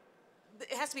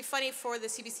 It has to be funny for the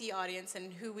CBC audience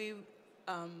and who we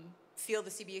feel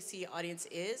the CBC audience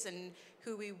is, and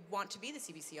who we want to be the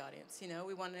CBC audience. You know,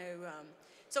 we want to.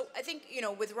 So I think, you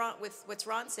know, with what's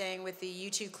Ron saying with the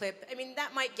YouTube clip, I mean,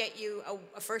 that might get you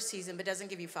a first season, but doesn't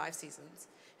give you 5 seasons.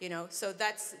 You know, so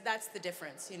that's the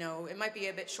difference. You know, it might be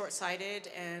a bit short-sighted,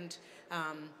 and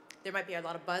there might be a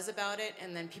lot of buzz about it,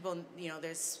 and then people, you know,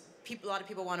 a lot of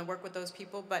people want to work with those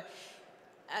people, but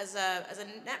as a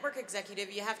network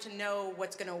executive, you have to know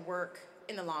what's going to work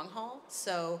in the long haul.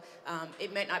 So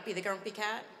it might not be the grumpy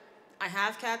cat. I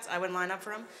have cats. I wouldn't line up for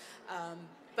them.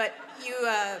 But you,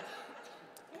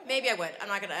 maybe I would. I'm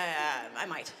not gonna. I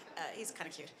might. He's kind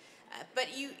of cute. But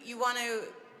you want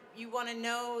to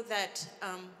know that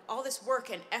all this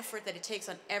work and effort that it takes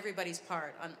on everybody's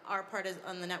part, on our part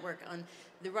on the network, on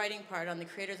the writing part, on the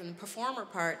creators, and the performer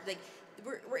part, like.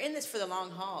 We're in this for the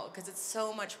long haul because it's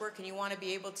so much work, and you want to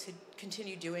be able to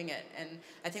continue doing it. And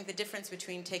I think the difference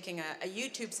between taking a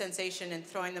YouTube sensation and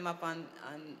throwing them up on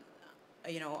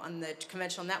you know, on the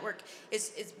conventional network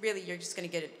is really, you're just going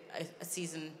to get a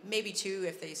season, maybe 2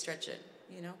 if they stretch it,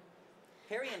 you know?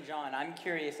 Harry and John, I'm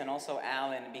curious, and also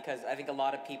Alan, because I think a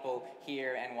lot of people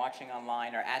here and watching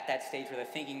online are at that stage where they're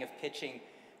thinking of pitching.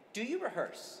 Do you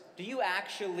rehearse? Do you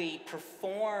actually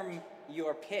perform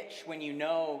your pitch when you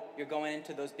know you're going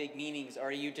into those big meetings, or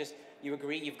are you just, you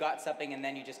agree, you've got something, and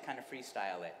then you just kind of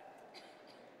freestyle it?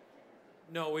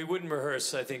 No, we wouldn't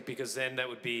rehearse, I think, because then that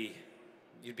would be,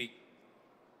 you'd be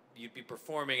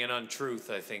performing an untruth,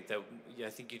 I think. I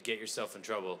think you'd get yourself in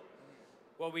trouble.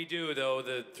 What we do, though,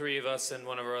 the 3 of us and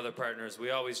one of our other partners, we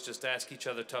always just ask each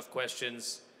other tough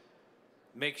questions,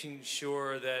 making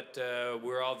sure that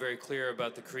we're all very clear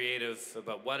about the creative,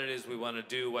 about what it is we want to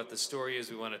do, what the story is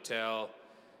we want to tell.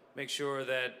 Make sure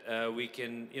that we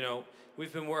can, you know,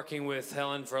 we've been working with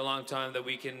Helen for a long time, that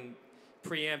we can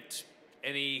preempt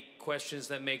any questions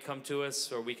that may come to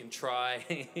us, or we can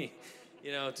try,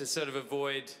 you know, to sort of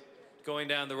avoid going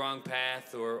down the wrong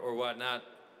path or whatnot.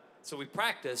 So we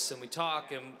practice and we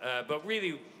talk, and but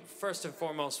really, first and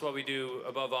foremost, what we do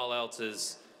above all else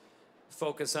is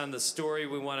focus on the story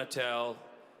we want to tell,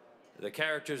 the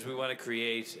characters we want to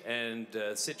create, and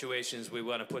situations we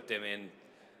want to put them in.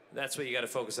 That's what you got to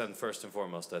focus on first and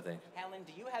foremost, I think. Helen,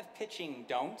 do you have pitching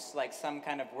don'ts, like some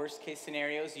kind of worst case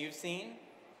scenarios you've seen?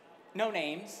 No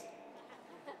names.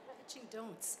 Pitching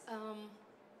don'ts.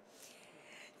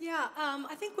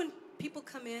 I think when people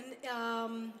come in,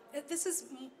 this is,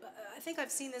 I think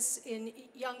I've seen this in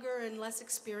younger and less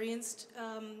experienced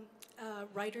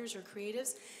writers or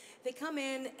creatives. They come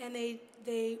in and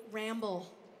they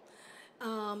ramble.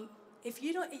 If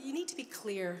you don't, you need to be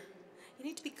clear. You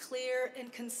need to be clear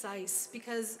and concise,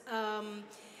 because, and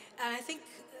I think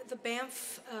the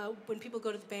Banff, when people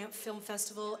go to the Banff Film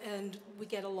Festival and we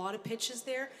get a lot of pitches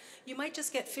there, you might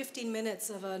just get 15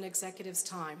 minutes of an executive's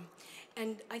time.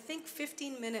 And I think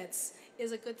 15 minutes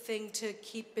is a good thing to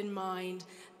keep in mind,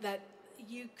 that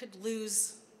you could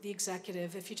lose the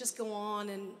executive if you just go on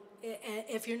and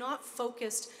if you're not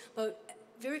focused about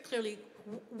very clearly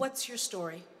what's your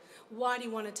story. Why do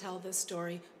you want to tell this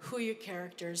story? Who are your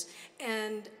characters?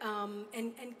 And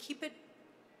keep it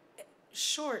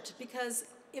short, because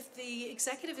if the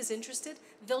executive is interested,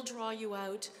 they'll draw you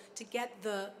out to get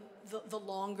the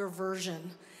longer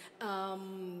version.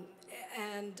 And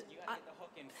you gotta get the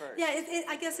hook in first. Yeah,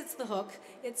 I guess it's the hook.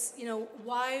 It's, you know,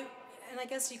 why, and I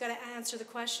guess you got to answer the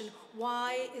question,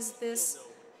 why is this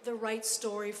the right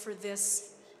story for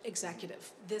this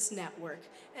executive, this network?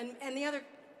 And the other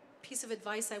piece of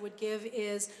advice I would give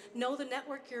is know the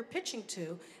network you're pitching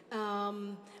to.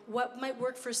 What might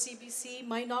work for CBC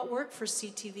might not work for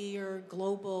CTV or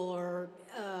Global, or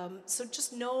so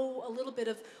just know a little bit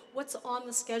of what's on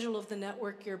the schedule of the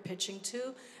network you're pitching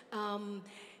to.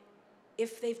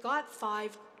 If they've got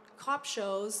 5 cop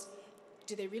shows,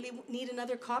 do they really need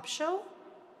another cop show?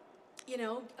 You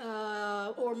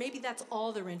know, or maybe that's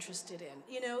all they're interested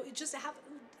in. You know, just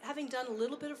having done a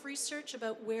little bit of research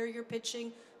about where you're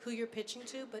pitching, who you're pitching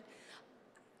to,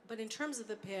 but in terms of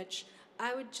the pitch,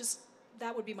 I would just,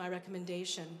 that would be my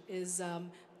recommendation, is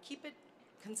keep it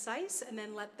concise and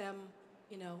then let them,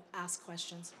 you know, ask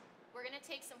questions. We're going to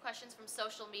take some questions from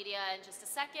social media in just a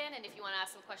second, and if you want to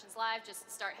ask some questions live,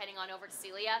 just start heading on over to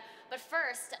Celia. But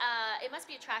first, it must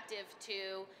be attractive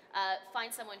to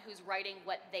find someone who's writing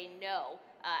what they know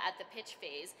at the pitch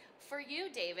phase. For you,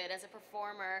 David, as a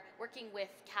performer working with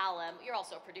Callum, you're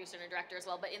also a producer and a director as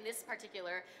well, but in this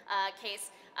particular case,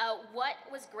 what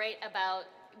was great about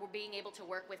being able to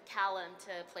work with Callum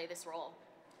to play this role?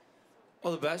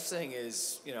 Well, the best thing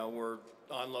is, you know, we're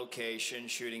on location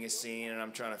shooting a scene, and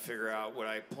I'm trying to figure out, would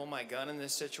I pull my gun in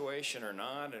this situation or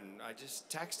not? And I just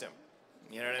text him,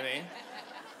 you know what I mean?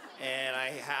 And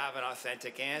I have an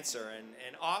authentic answer.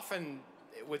 And often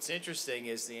what's interesting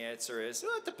is the answer is,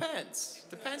 well, it depends.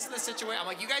 Depends on the situation. I'm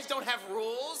like, you guys don't have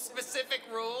rules, specific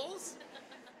rules?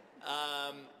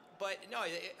 But no,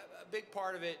 a big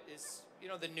part of it is, you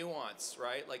know, the nuance,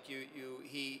 right? Like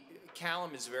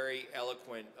Callum is very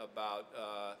eloquent about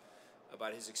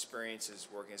his experiences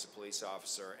working as a police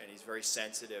officer, and he's very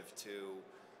sensitive to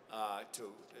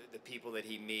the people that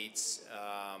he meets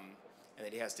and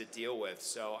that he has to deal with.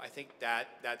 So I think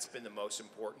that's been the most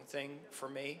important thing for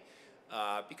me,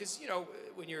 because, you know,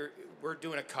 when we're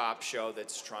doing a cop show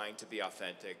that's trying to be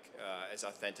authentic as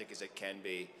it can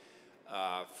be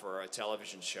for a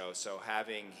television show. So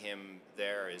having him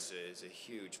there is a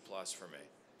huge plus for me.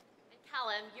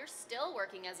 Callum, you're still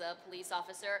working as a police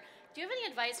officer. Do you have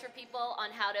any advice for people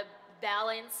on how to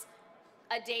balance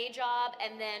a day job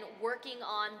and then working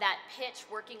on that pitch,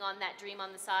 working on that dream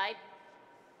on the side?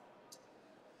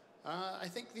 I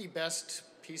think the best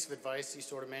piece of advice you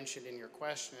sort of mentioned in your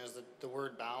question is the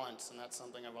word balance, and that's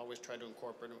something I've always tried to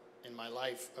incorporate in my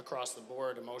life across the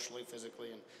board, emotionally,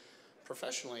 physically, and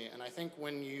professionally. And I think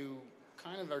when you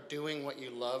kind of are doing what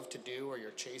you love to do, or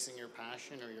you're chasing your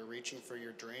passion, or you're reaching for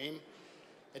your dream,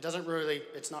 it's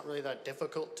not really that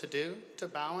difficult to do, to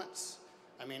balance.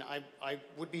 I mean, I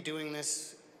would be doing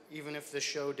this even if the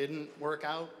show didn't work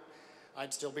out.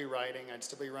 I'd still be writing, I'd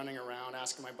still be running around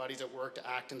asking my buddies at work to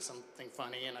act in something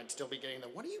funny, and I'd still be getting the,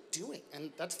 what are you doing?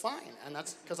 And that's fine, and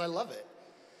that's because I love it.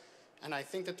 And I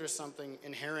think that there's something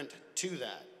inherent to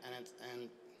that. And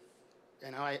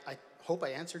you know, I hope I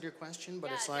answered your question, but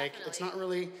yeah, it's like, definitely. It's not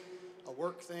really a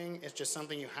work thing, it's just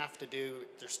something you have to do.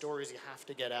 There's stories you have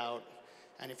to get out.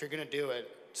 And if you're going to do it,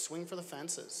 swing for the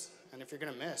fences. And if you're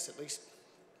going to miss, at least,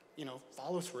 you know,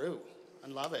 follow through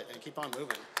and love it and keep on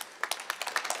moving.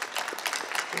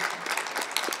 All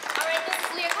right, this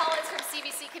is Leah Collins from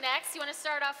CBC Connects. You want to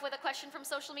start off with a question from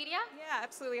social media? Yeah,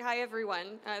 absolutely. Hi,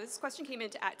 everyone. This question came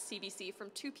into @CBC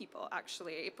from 2 people,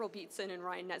 actually, April Beatson and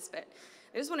Ryan Nesbitt.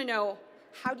 I just want to know,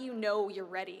 how do you know you're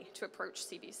ready to approach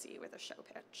CBC with a show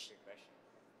pitch?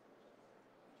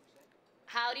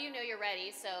 how do you know you're ready?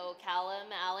 So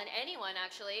Callum, Alan, anyone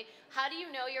actually, how do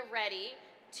you know you're ready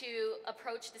to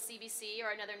approach the CBC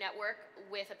or another network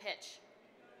with a pitch?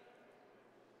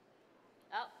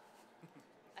 Oh,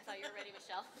 I thought you were ready,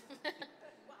 Michelle.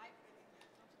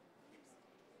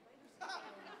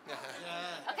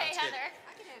 Okay, Heather.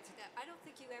 I can answer that. I don't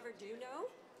think you ever do know.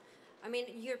 I mean,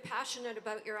 you're passionate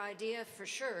about your idea for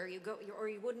sure. Or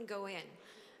you wouldn't go in.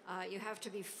 You have to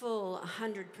be full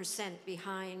 100%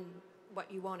 behind what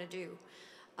you want to do,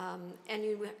 and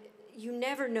you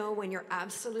never know when you're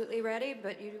absolutely ready.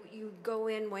 But you go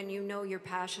in when you know your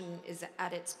passion is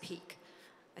at its peak.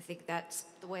 I think that's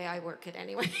the way I work it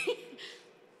anyway.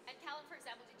 And Callum, for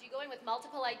example, did you go in with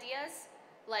multiple ideas,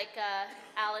 like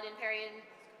Alan and Perry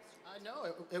and?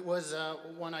 No, it was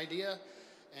one idea,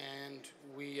 and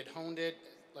we had honed it,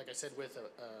 like I said, with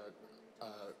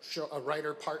a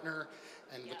writer partner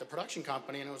and with the production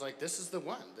company, and it was like, this is the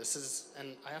one.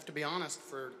 And I have to be honest,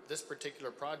 for this particular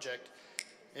project,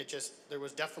 there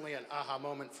was definitely an aha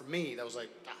moment for me that was like,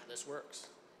 this works.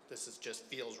 Just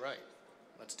feels right.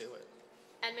 Let's do it.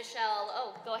 And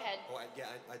Michelle, go ahead.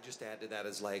 I'd just add to that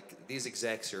is like, these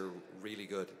execs are really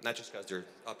good. Not just because they're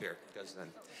up here,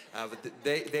 but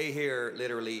they hear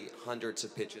literally hundreds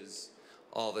of pitches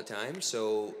all the time,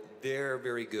 so they're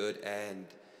very good, and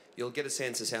you'll get a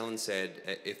sense, as Helen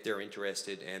said, if they're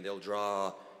interested, and they'll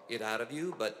draw it out of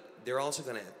you, but they're also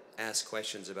going to ask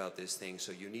questions about this thing,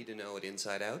 so you need to know it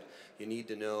inside out. You need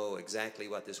to know exactly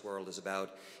what this world is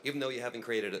about, even though you haven't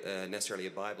created necessarily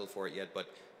a Bible for it yet, but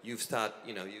you've thought,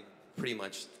 you've pretty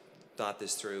much thought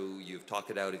this through, you've talked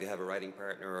it out. If you have a writing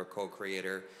partner or a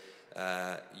co-creator,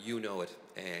 you know it,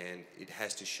 and it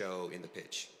has to show in the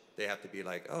pitch. They have to be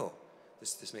like, oh,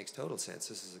 this makes total sense.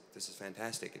 This is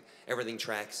fantastic. And everything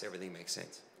tracks, everything makes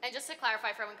sense. And just to clarify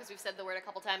for everyone, because we've said the word a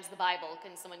couple times, the Bible,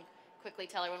 can someone quickly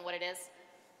tell everyone what it is?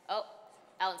 Oh,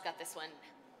 Alan's got this one.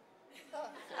 Oh,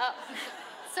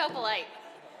 so polite.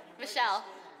 Michelle.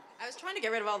 I was trying to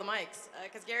get rid of all the mics,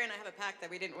 because Gary and I have a pact that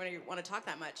we didn't really want to talk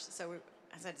that much. So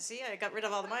I said, see, I got rid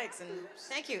of all the mics. And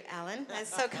thank you, Alan.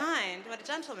 That's so kind. What a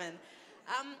gentleman.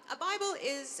 A Bible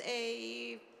is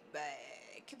it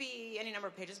could be any number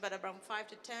of pages, but around 5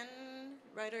 to 10,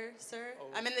 writer, sir?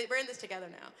 We're in this together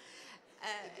now.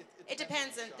 It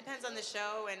depends on the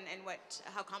show and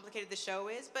how complicated the show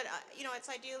is, but it's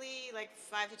ideally like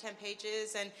 5 to 10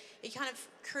 pages, and it kind of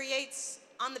creates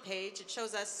on the page. It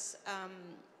shows us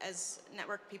as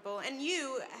network people and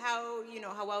how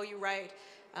well you write,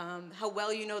 how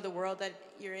well you know the world that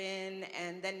you're in,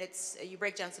 and then you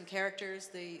break down some characters,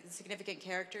 the significant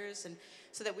characters, and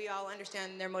so that we all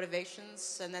understand their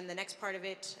motivations. And then the next part of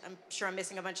it, I'm sure I'm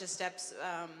missing a bunch of steps,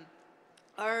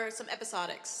 are some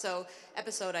episodics, so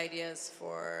episode ideas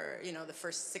for the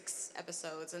first 6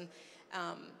 episodes, and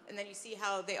then you see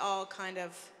how they all kind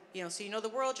of so the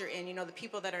world you're in, the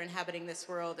people that are inhabiting this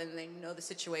world, and then the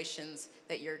situations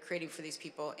that you're creating for these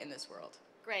people in this world.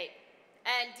 Great.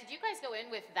 And did you guys go in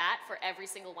with that for every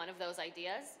single one of those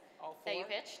ideas that you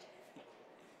pitched?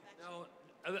 No,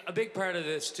 a big part of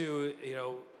this too,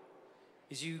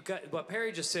 is what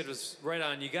Perry just said was right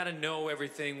on. You got to know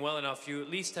everything well enough. You at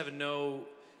least have to know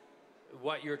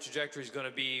what your trajectory is going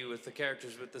to be with the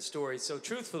characters, with the story. So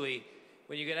truthfully,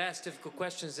 when you get asked difficult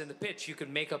questions in the pitch, you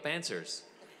can make up answers.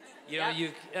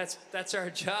 That's our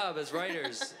job as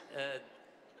writers.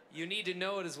 You need to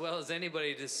know it as well as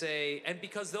anybody to say, and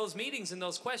because those meetings and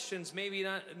those questions may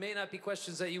not be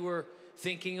questions that you were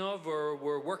thinking of or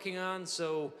were working on,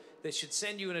 so they should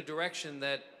send you in a direction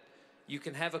that you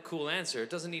can have a cool answer. It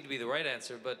doesn't need to be the right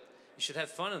answer, but you should have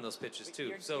fun in those pitches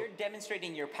too. You're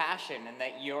demonstrating your passion and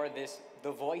that you're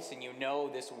the voice, and you know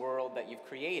this world that you've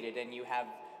created, and you have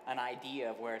an idea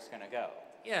of where it's going to go.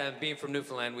 Yeah, and being from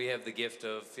Newfoundland, we have the gift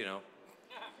of,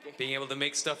 being able to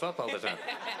make stuff up all the time.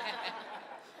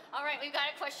 All right, we've got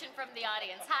a question from the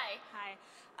audience. Hi.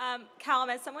 Hi.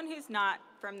 Callum, as someone who's not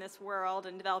from this world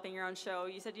and developing your own show,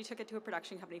 you said you took it to a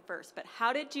production company first, but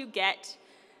how did you get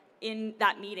in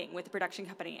that meeting with the production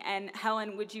company? And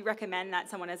Helen, would you recommend that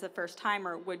someone as a first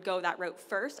timer would go that route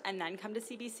first and then come to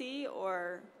CBC,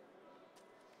 or?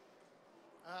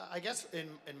 I guess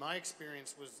in my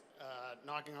experience was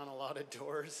knocking on a lot of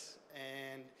doors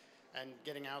and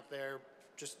getting out there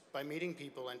just by meeting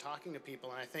people and talking to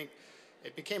people. And I think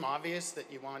it became obvious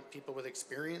that you want people with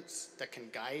experience that can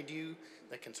guide you,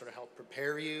 that can sort of help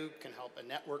prepare you, can help a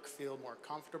network feel more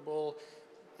comfortable,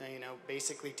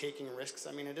 basically taking risks.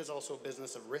 I mean, it is also a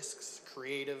business of risks,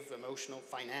 creative, emotional,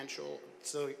 financial.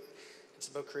 So it's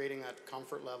about creating that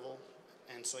comfort level.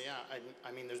 And so, yeah,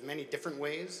 I mean, there's many different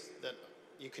ways that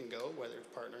you can go, whether it's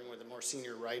partnering with a more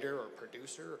senior writer or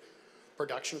producer,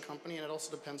 production company, and it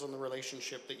also depends on the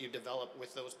relationship that you develop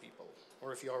with those people,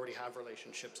 or if you already have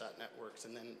relationships at networks,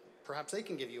 and then perhaps they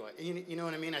can give you you know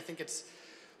what I mean? I think it's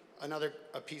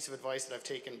a piece of advice that I've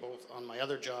taken both on my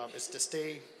other job is to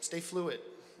stay fluid,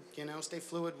 you know, stay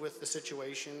fluid with the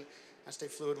situation and stay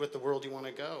fluid with the world you want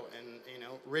to go. And, you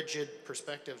know, rigid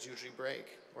perspectives usually break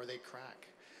or they crack.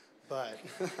 But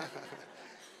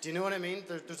do you know what I mean?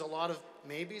 There's a lot of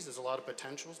maybes, there's a lot of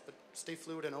potentials, but stay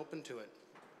fluid and open to it.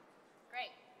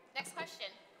 Great. Next question.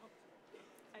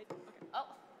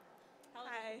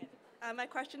 Hi. My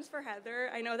question's for Heather.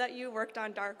 I know that you worked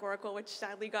on Dark Oracle, which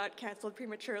sadly got canceled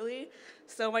prematurely.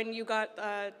 So when you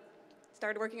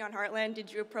started working on Heartland,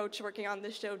 did you approach working on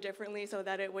this show differently so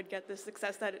that it would get the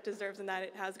success that it deserves and that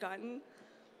it has gotten?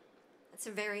 That's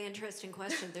a very interesting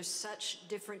question. There's such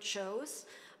different shows.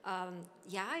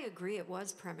 Yeah, I agree, it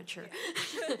was premature.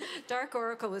 Dark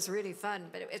Oracle was really fun,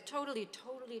 but it totally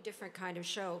different kind of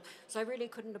show. So I really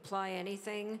couldn't apply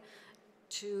anything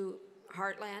to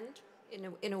Heartland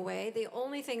in a way. The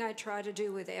only thing I try to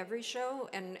do with every show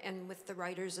and with the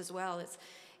writers as well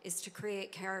is to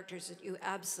create characters that you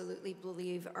absolutely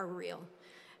believe are real.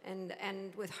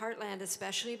 And with Heartland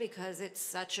especially, because it's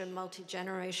such a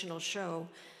multi-generational show,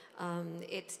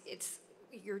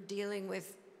 you're dealing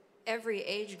with every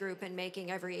age group and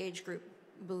making every age group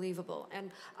believable.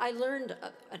 And I learned,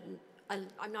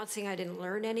 I'm not saying I didn't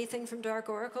learn anything from Dark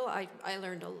Oracle, I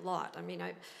learned a lot. I mean,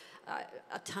 a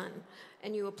ton.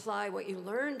 And you apply what you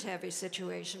learn to every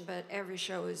situation, but every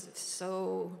show is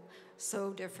so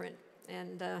different.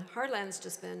 And Heartland's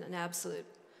just been an absolute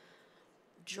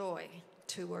joy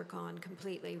to work on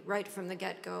completely, right from the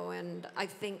get-go. And I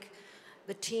think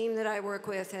the team that I work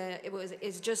with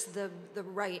is just the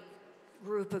right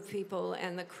group of people,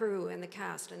 and the crew and the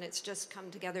cast, and it's just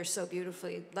come together so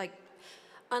beautifully,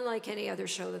 unlike any other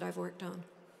show that I've worked on.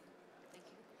 Thank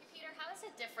you. Peter, how is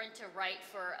it different to write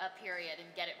for a period and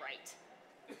get it right?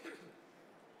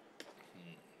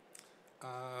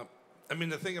 I mean,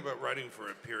 the thing about writing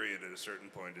for a period at a certain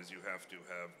point is you have to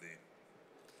have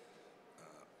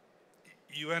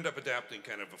you end up adapting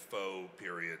kind of a faux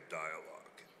period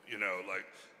dialogue. You know, like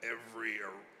every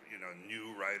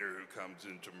new writer who comes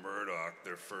into Murdoch,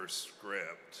 their first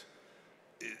script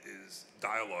is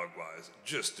dialogue-wise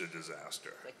just a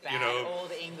disaster. Like bad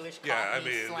old English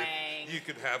Cockney slang. You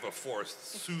could have a forced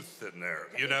sooth in there,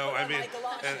 you know. I mean,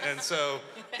 and so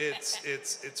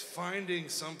it's finding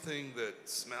something that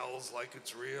smells like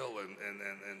it's real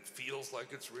and feels like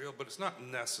it's real, but it's not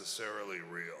necessarily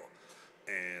real,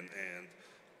 and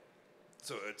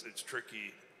so it's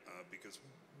tricky because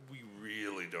we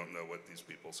really don't know what these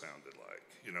people sounded like.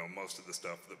 You know, most of the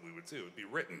stuff that we would see would be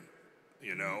written.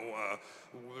 You know,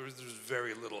 there's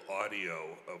very little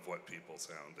audio of what people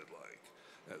sounded like.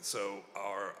 So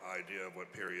our idea of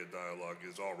what period dialogue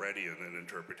is already an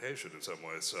interpretation in some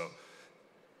ways. So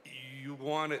you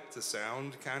want it to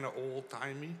sound kind of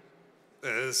old-timey.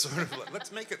 Sort of like,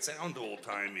 let's make it sound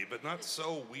old-timey, but not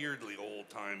so weirdly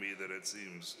old-timey that it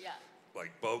seems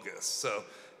like bogus. So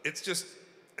it's just,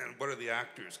 and what are the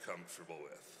actors comfortable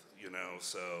with? You know,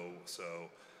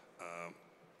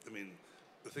 I mean,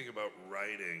 the thing about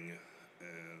writing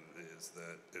is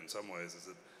that in some ways is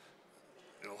that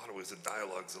in a lot of ways the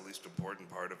dialogue's the least important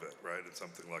part of it, right? In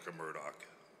something like a Murdoch.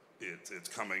 It's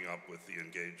coming up with the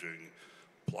engaging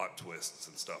plot twists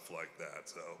and stuff like that.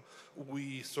 So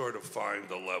we sort of find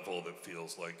a level that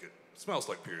feels like it smells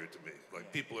like period to me.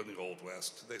 Like people in the Old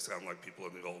West, they sound like people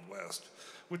in the Old West,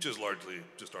 which is largely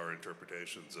just our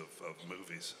interpretations of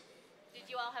movies. Did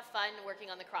you all have fun working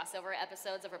on the crossover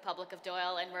episodes of Republic of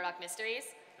Doyle and Murdoch Mysteries?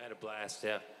 I had a blast,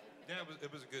 yeah. Yeah,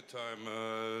 it was a good time.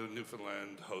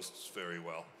 Newfoundland hosts very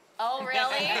well. Oh,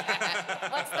 really?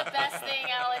 What's the best thing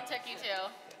Ellen took you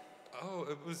to? Oh,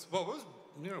 it was,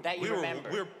 you know, that you remember.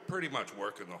 We were pretty much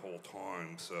working the whole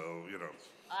time, so, you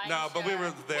know. But we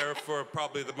were there for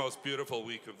probably the most beautiful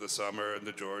week of the summer, and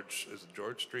the George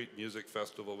Street Music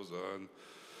Festival was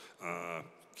on.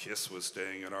 Kiss was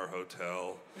staying in our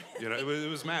hotel. You know, it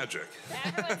was magic.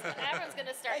 Everyone's going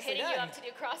to start hitting you up to do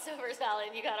crossovers,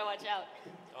 Alan. You got to watch out.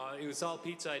 It was all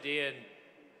Pete's idea,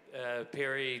 and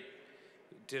Perry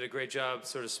did a great job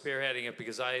sort of spearheading it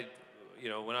because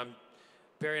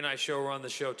Perry and I run the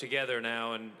show together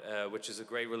now, and which is a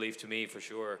great relief to me for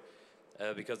sure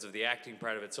because of the acting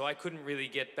part of it. So I couldn't really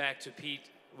get back to Pete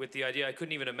with the idea. I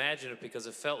couldn't even imagine it because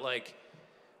it felt like,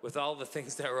 with all the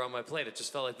things that were on my plate, it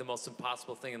just felt like the most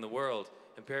impossible thing in the world.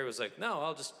 And Perry was like,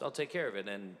 no, I'll take care of it.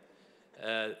 And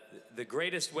the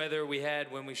greatest weather we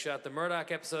had when we shot the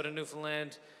Murdoch episode in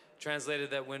Newfoundland translated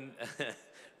that when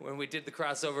we did the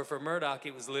crossover for Murdoch,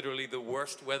 it was literally the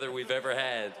worst weather we've ever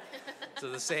had. to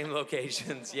the same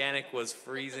locations. Yannick was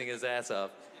freezing his ass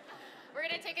off. We're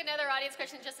going to take another audience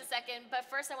question in just a second, but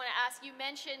first I want to ask, you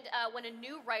mentioned when a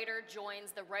new writer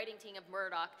joins the writing team of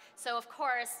Murdoch. So of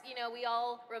course, you know, we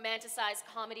all romanticize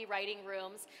comedy writing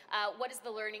rooms. What is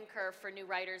the learning curve for new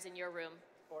writers in your room?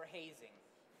 Or hazing.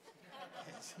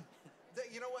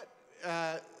 You know what?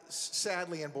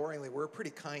 Sadly and boringly, we're a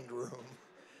pretty kind room.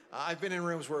 I've been in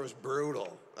rooms where it was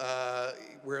brutal,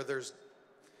 where there's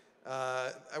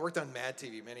I worked on Mad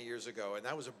TV many years ago, and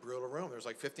that was a brutal room. There was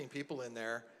like 15 people in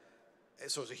there.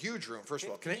 So it was a huge room, first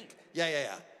of all.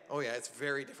 Yeah. Oh, yeah, it's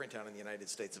very different down in the United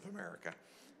States of America.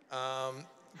 How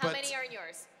many are in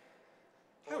yours?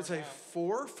 I would say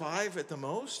 4, 5 at the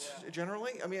most,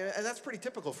 generally. I mean, and that's pretty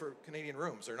typical for Canadian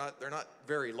rooms. They're not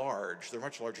very large. They're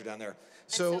much larger down there.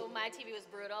 So my TV was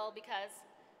brutal because?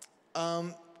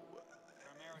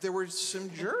 There were some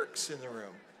jerks in the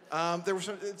room. There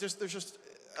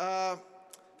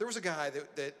was a guy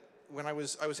that when I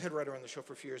was head writer on the show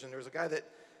for a few years, and there was a guy that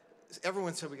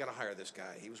everyone said we got to hire this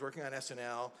guy. He was working on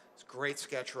SNL. He's a great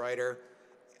sketch writer.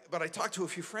 But I talked to a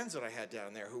few friends that I had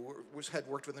down there who had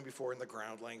worked with him before in the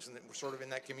Groundlings and that were sort of in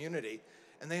that community,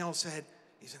 and they all said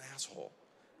he's an asshole.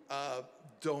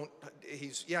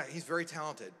 He's very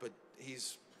talented, but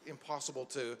he's impossible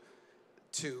to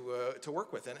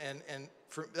work with, and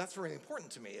that's really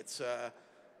important to me. It's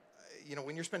you know,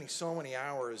 when you're spending so many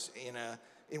hours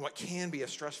in what can be a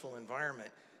stressful environment,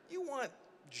 you want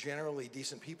generally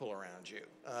decent people around you.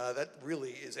 That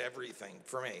really is everything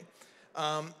for me.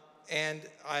 And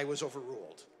I was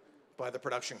overruled by the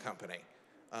production company,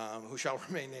 who shall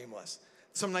remain nameless.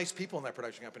 Some nice people in that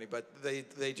production company, but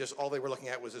they just, all they were looking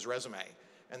at was his resume,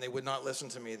 and they would not listen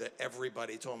to me that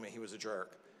everybody told me he was a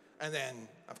jerk. And then,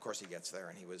 of course, he gets there,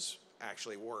 and he was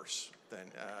actually worse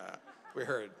than we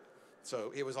heard.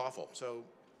 So it was awful. So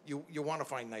you want to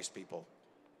find nice people.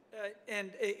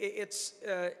 And it's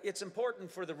important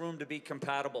for the room to be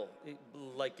compatible,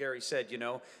 like Gary said, you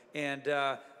know. And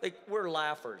like we're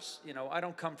laughers, you know. I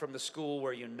don't come from the school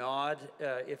where you nod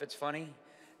if it's funny.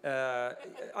 I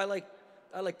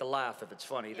like to laugh if it's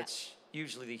funny. Yeah. That's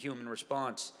usually the human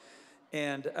response.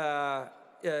 And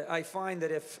I find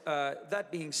that if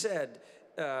that being said,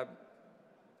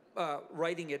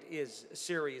 writing it is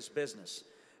serious business.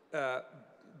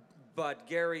 But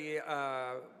Gary,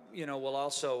 you know, will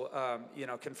also, you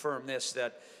know, confirm this,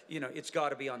 that, you know, it's got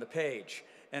to be on the page.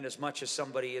 And as much as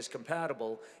somebody is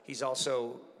compatible, he's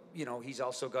also, you know, he's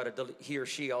also got to, he or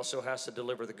she also has to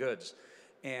deliver the goods.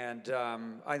 And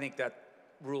I think that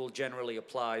rule generally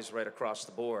applies right across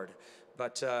the board.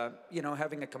 But, you know,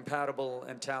 having a compatible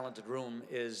and talented room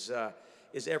is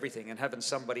everything. And having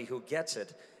somebody who gets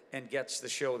it and gets the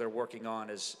show they're working on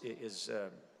is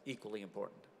equally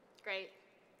important. Great.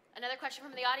 Another question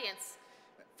from the audience.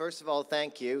 First of all,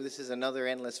 thank you. This is another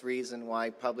endless reason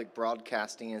why public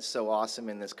broadcasting is so awesome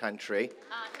in this country.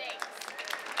 Thanks.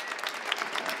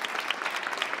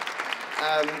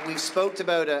 We've spoke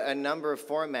about a number of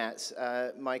formats.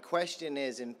 My question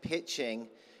is, in pitching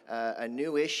a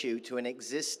new issue to an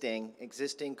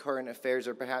existing current affairs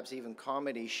or perhaps even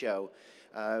comedy show,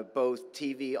 both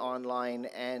TV, online,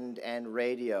 and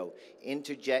radio,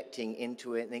 interjecting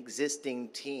into an existing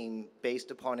team based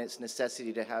upon its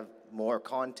necessity to have more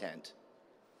content.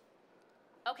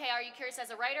 Okay, are you curious as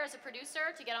a writer, as a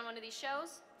producer, to get on one of these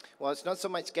shows? Well, it's not so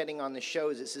much getting on the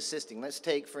shows, it's assisting. Let's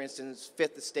take, for instance,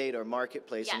 Fifth Estate or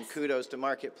Marketplace, yes. And kudos to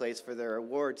Marketplace for their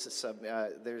awards,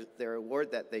 their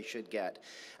award that they should get.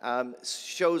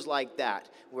 Shows like that,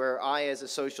 where I, as a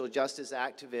social justice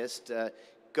activist,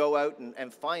 go out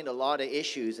and find a lot of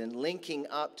issues, and linking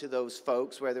up to those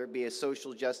folks, whether it be a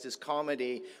social justice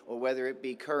comedy or whether it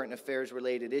be current affairs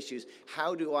related issues.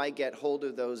 How do I get hold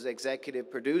of those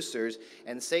executive producers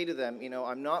and say to them, you know,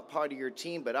 I'm not part of your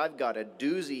team, but I've got a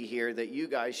doozy here that you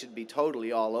guys should be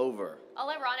totally all over? I'll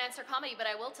let Ron answer comedy, but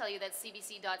I will tell you that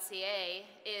CBC.ca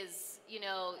is, you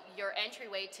know, your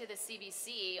entryway to the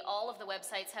CBC. All of the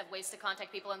websites have ways to contact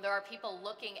people, and there are people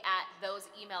looking at those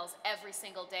emails every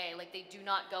single day. Like, they do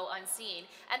not go unseen.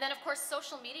 And then, of course,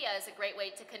 social media is a great way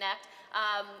to connect.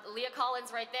 Leah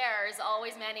Collins right there is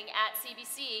always manning at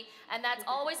CBC, and that's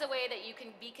always a way that you can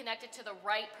be connected to the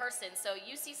right person. So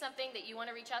you see something that you want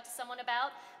to reach out to someone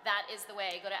about, that is the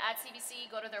way. Go to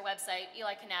 @CBC, go to their website.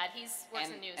 Eli Kanad, he works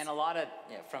in news. And a lot of,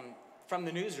 from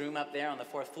the newsroom up there on the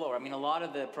 4th floor, I mean, a lot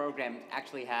of the program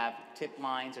actually have tip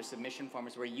lines or submission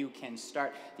forms where you can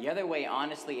start. The other way,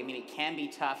 honestly, I mean, it can be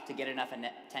tough to get enough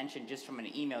attention just from an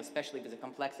email, especially if it's a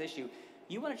complex issue.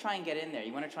 You want to try and get in there.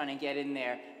 You want to try and get in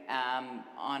there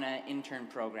on an intern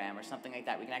program or something like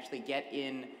that. We can actually get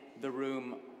in the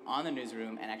room on the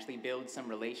newsroom and actually build some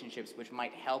relationships which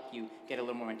might help you get a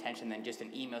little more attention than just an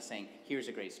email saying, here's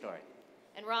a great story.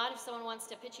 And Ron, if someone wants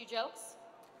to pitch you jokes?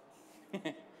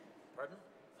 Pardon?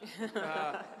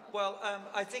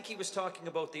 I think he was talking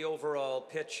about the overall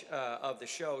pitch of the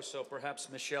show, so perhaps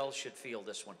Michelle should field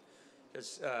this one,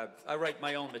 because I write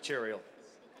my own material.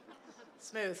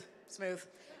 Smooth, smooth.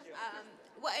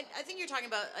 Well, I think you're talking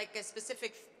about like a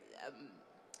specific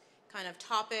kind of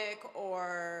topic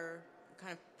or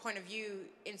kind of point of view.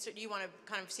 You want to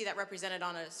kind of see that represented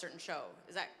on a certain show.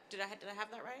 Is that did I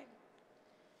have that right?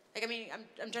 Like, I mean,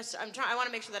 I'm trying. I want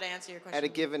to make sure that I answer your question. At a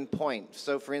given point.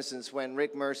 So, for instance, when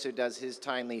Rick Mercer does his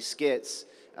timely skits,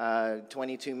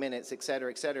 22 minutes, et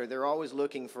cetera, they're always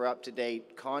looking for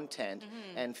up-to-date content.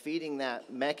 And feeding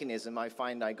that mechanism, I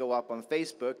find I go up on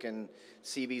Facebook and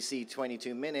CBC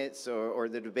 22 minutes or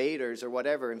the debaters or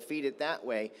whatever and feed it that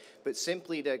way. But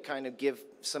simply to kind of give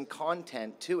some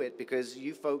content to it, because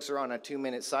you folks are on a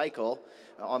 2-minute cycle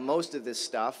on most of this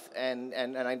stuff, and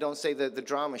I don't say the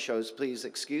drama shows, please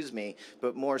excuse me,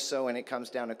 but more so when it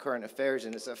comes down to current affairs,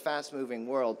 and it's a fast-moving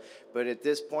world, but at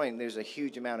this point there's a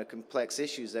huge amount of complex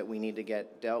issues that we need to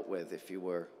get dealt with, if you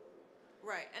were.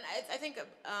 Right, and I think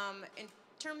in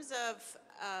terms of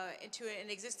into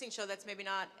an existing show that's maybe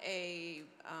not a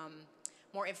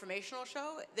more informational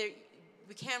show,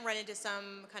 we can run into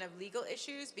some kind of legal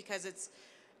issues because it's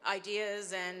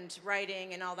ideas and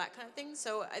writing and all that kind of thing.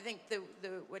 So I think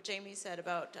what Jamie said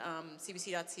about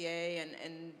CBC.ca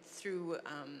and through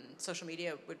social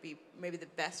media would be maybe the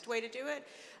best way to do it.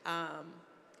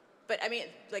 But I mean,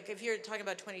 like if you're talking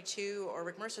about 22 or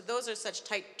Rick Mercer, those are such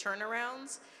tight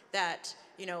turnarounds that,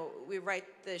 you know, we write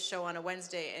the show on a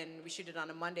Wednesday and we shoot it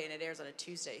on a Monday and it airs on a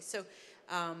Tuesday. So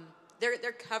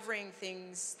they're covering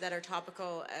things that are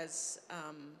topical as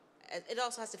it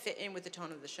also has to fit in with the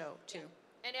tone of the show too. Yeah.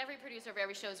 And every producer of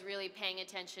every show is really paying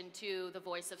attention to the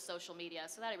voice of social media,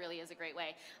 so that really is a great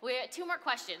way. We have 2 more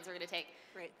questions we're going to take.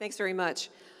 Great, thanks very much.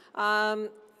 Callum,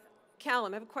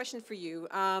 I have a question for you.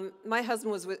 My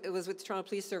husband was with the Toronto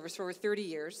Police Service for over 30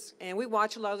 years, and we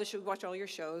watch a lot of the shows, we watch all your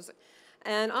shows,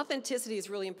 and authenticity is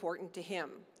really important to him.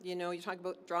 You know, you talk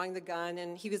about drawing the gun,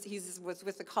 and he was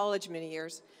with the college many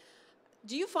years.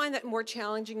 Do you find that more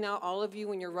challenging now, all of you,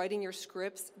 when you're writing your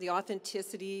scripts, the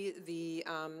authenticity, the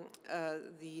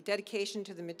dedication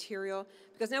to the material?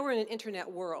 Because now we're in an internet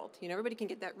world. You know, everybody can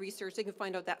get that research. They can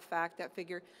find out that fact, that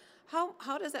figure.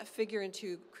 How does that figure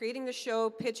into creating the show,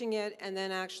 pitching it, and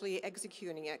then actually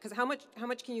executing it? Because how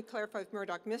much can you clarify with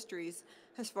Murdoch Mysteries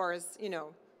as far as, you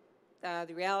know,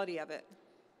 the reality of it?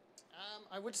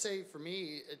 I would say for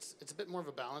me, it's a bit more of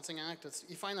a balancing act.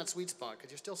 You find that sweet spot because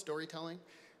you're still storytelling,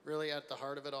 really at the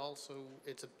heart of it all. So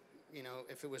it's you know,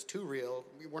 if it was too real,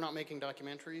 we're not making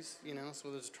documentaries, you know,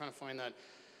 so there's trying to find that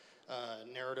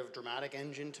narrative dramatic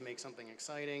engine to make something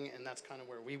exciting, and that's kind of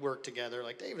where we work together,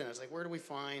 like David and I. It's like, where do we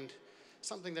find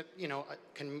something that, you know,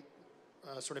 can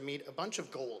sort of meet a bunch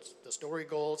of goals, the story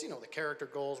goals, you know, the character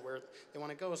goals, where they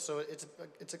want to go. So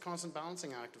it's a constant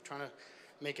balancing act of trying to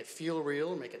make it feel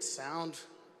real, make it sound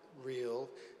real,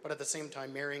 but at the same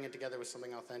time marrying it together with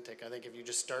something authentic. I think if you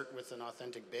just start with an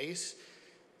authentic base,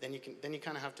 then you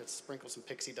kind of have to sprinkle some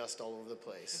pixie dust all over the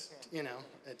place. You know,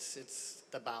 it's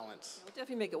the balance. It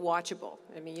definitely make it watchable.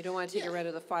 I mean, you don't want to take it right out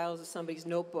of the files of somebody's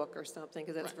notebook or something,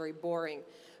 because that's very boring.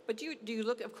 But do you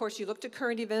look, of course, you look to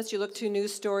current events, you look to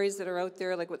news stories that are out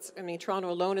there, like Toronto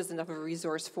alone is enough of a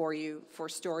resource for you for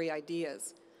story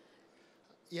ideas.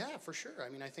 Yeah, for sure. I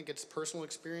mean, I think it's personal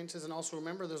experiences, and also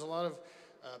remember there's a lot of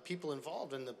people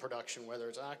involved in the production, whether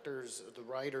it's actors, the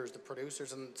writers, the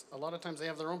producers, and a lot of times they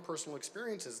have their own personal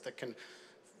experiences that can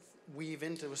weave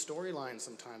into a storyline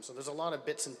sometimes. So there's a lot of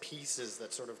bits and pieces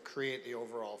that sort of create the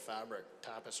overall fabric,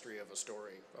 tapestry of a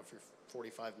story, of your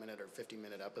 45-minute or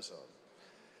 50-minute episode.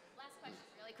 Last question,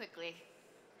 really quickly.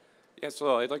 Yes,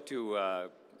 well, I'd like to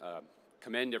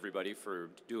commend everybody for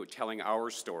telling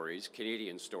our stories,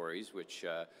 Canadian stories, which,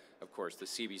 of course, the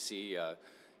CBC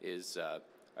is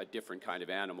a different kind of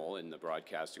animal in the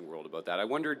broadcasting world about that. I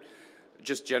wondered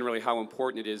just generally how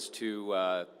important it is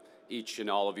to each and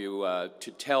all of you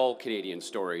to tell Canadian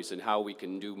stories and how we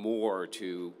can do more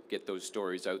to get those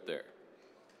stories out there.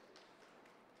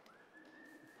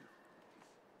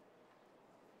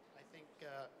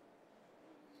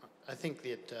 I think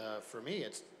that for me,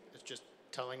 it's just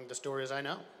telling the stories I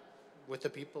know with the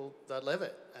people that live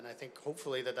it, and I think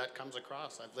hopefully that comes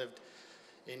across. I've lived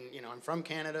I'm from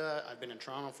Canada. I've been in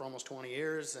Toronto for almost 20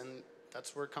 years, and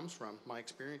that's where it comes from, my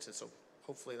experiences. So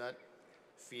hopefully that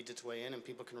feeds its way in and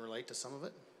people can relate to some of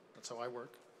it. That's how I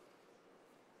work.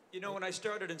 You know, when I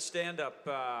started in stand-up,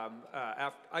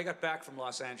 I got back from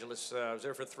Los Angeles. I was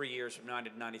there for 3 years, from 90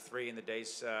 to 93, in the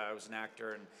days I was an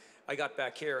actor. And I got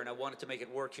back here, and I wanted to make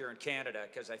it work here in Canada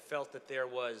because I felt that there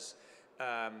was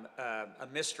a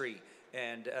mystery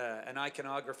and an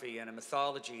iconography and a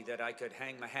mythology that I could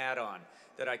hang my hat on,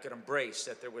 that I could embrace,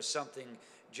 that there was something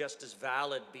just as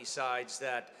valid besides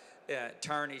that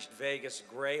tarnished Vegas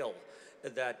grail,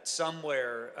 that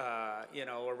somewhere, you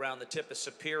know, around the tip of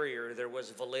Superior, there was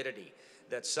validity,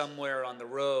 that somewhere on the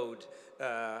road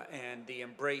and the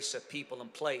embrace of people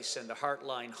and place and the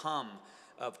heartline hum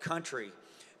of country,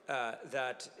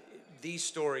 that these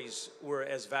stories were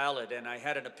as valid. And I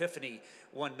had an epiphany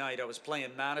one night. I was playing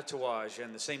Manitouage,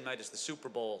 and the same night as the Super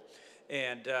Bowl,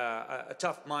 and a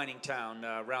tough mining town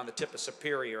around the tip of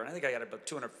Superior. And I think I had about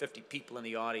 250 people in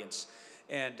the audience.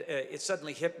 And it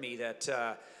suddenly hit me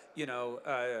that, you know,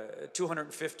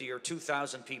 250 or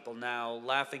 2,000 people now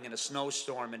laughing in a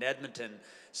snowstorm in Edmonton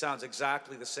sounds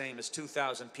exactly the same as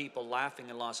 2,000 people laughing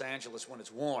in Los Angeles when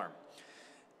it's warm.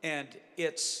 And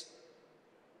it's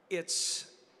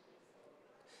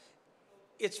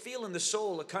feeling the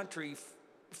soul of country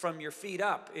from your feet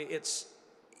up. It's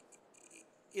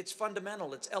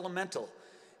fundamental, it's elemental.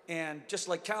 And just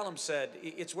like Callum said,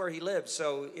 it's where he lives,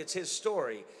 so it's his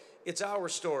story. It's our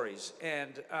stories.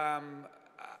 And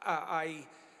I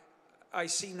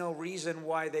see no reason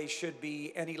why they should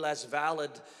be any less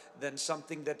valid than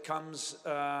something that comes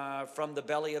from the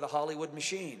belly of the Hollywood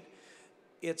machine.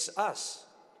 It's us.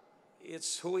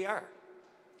 It's who we are.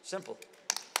 Simple.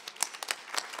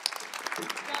 Also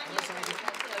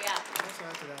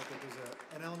add to that there's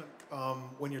an element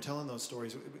when you're telling those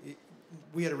stories.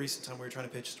 We had a recent time we were trying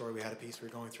to pitch a story. We had a piece. We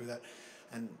were going through that,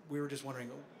 and we were just wondering,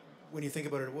 when you think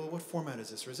about it, well, what format is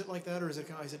this? Or is it like that, or is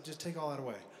it just take all that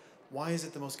away? Why is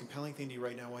it the most compelling thing to you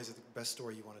right now? Why is it the best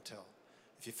story you want to tell?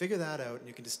 If you figure that out and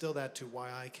you can distill that to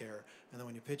why I care, and then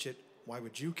when you pitch it, why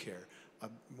would you care?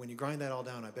 When you grind that all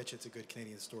down, I bet you it's a good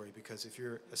Canadian story, because if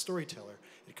you're a storyteller,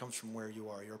 it comes from where you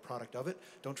are. You're a product of it.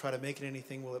 Don't try to make it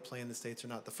anything. Will it play in the States or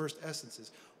not? The first essence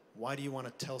is, why do you want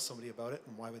to tell somebody about it,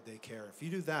 and why would they care? If you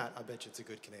do that, I bet you it's a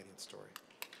good Canadian story.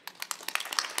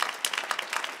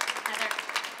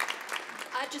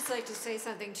 I'd just like to say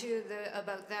something too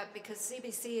about that, because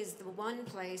CBC is the one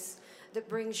place that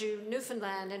brings you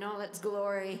Newfoundland in all its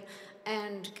glory,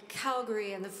 and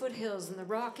Calgary and the foothills and the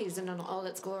Rockies in all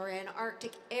its glory, and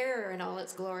Arctic air in all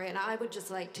its glory. And I would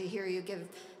just like to hear you give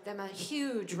them a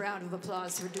huge round of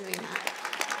applause for doing that.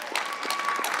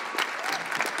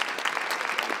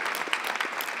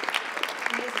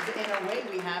 In a way,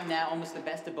 we have now almost the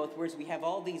best of both worlds. We have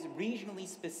all these regionally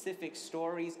specific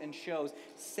stories and shows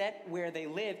set where they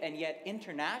live, and yet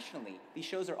internationally, these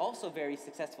shows are also very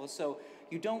successful. So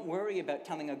you don't worry about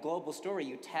telling a global story.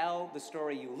 You tell the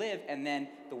story you live, and then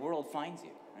the world finds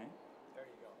you, right? There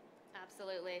you go.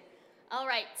 Absolutely. All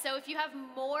right, so if you have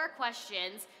more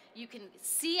questions, you can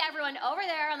see everyone over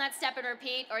there on that step and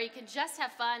repeat, or you can just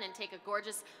have fun and take a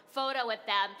gorgeous photo with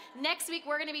them. Next week,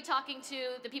 we're going to be talking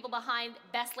to the people behind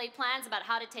Best Laid Plans about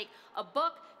how to take a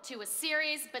book to a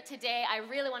series. But today, I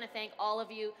really want to thank all of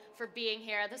you for being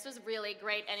here. This was really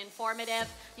great and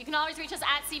informative. You can always reach us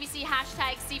at CBC,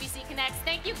 #CBC Connects.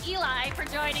 Thank you, Eli, for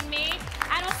joining me,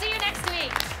 and we'll see you next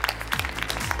week.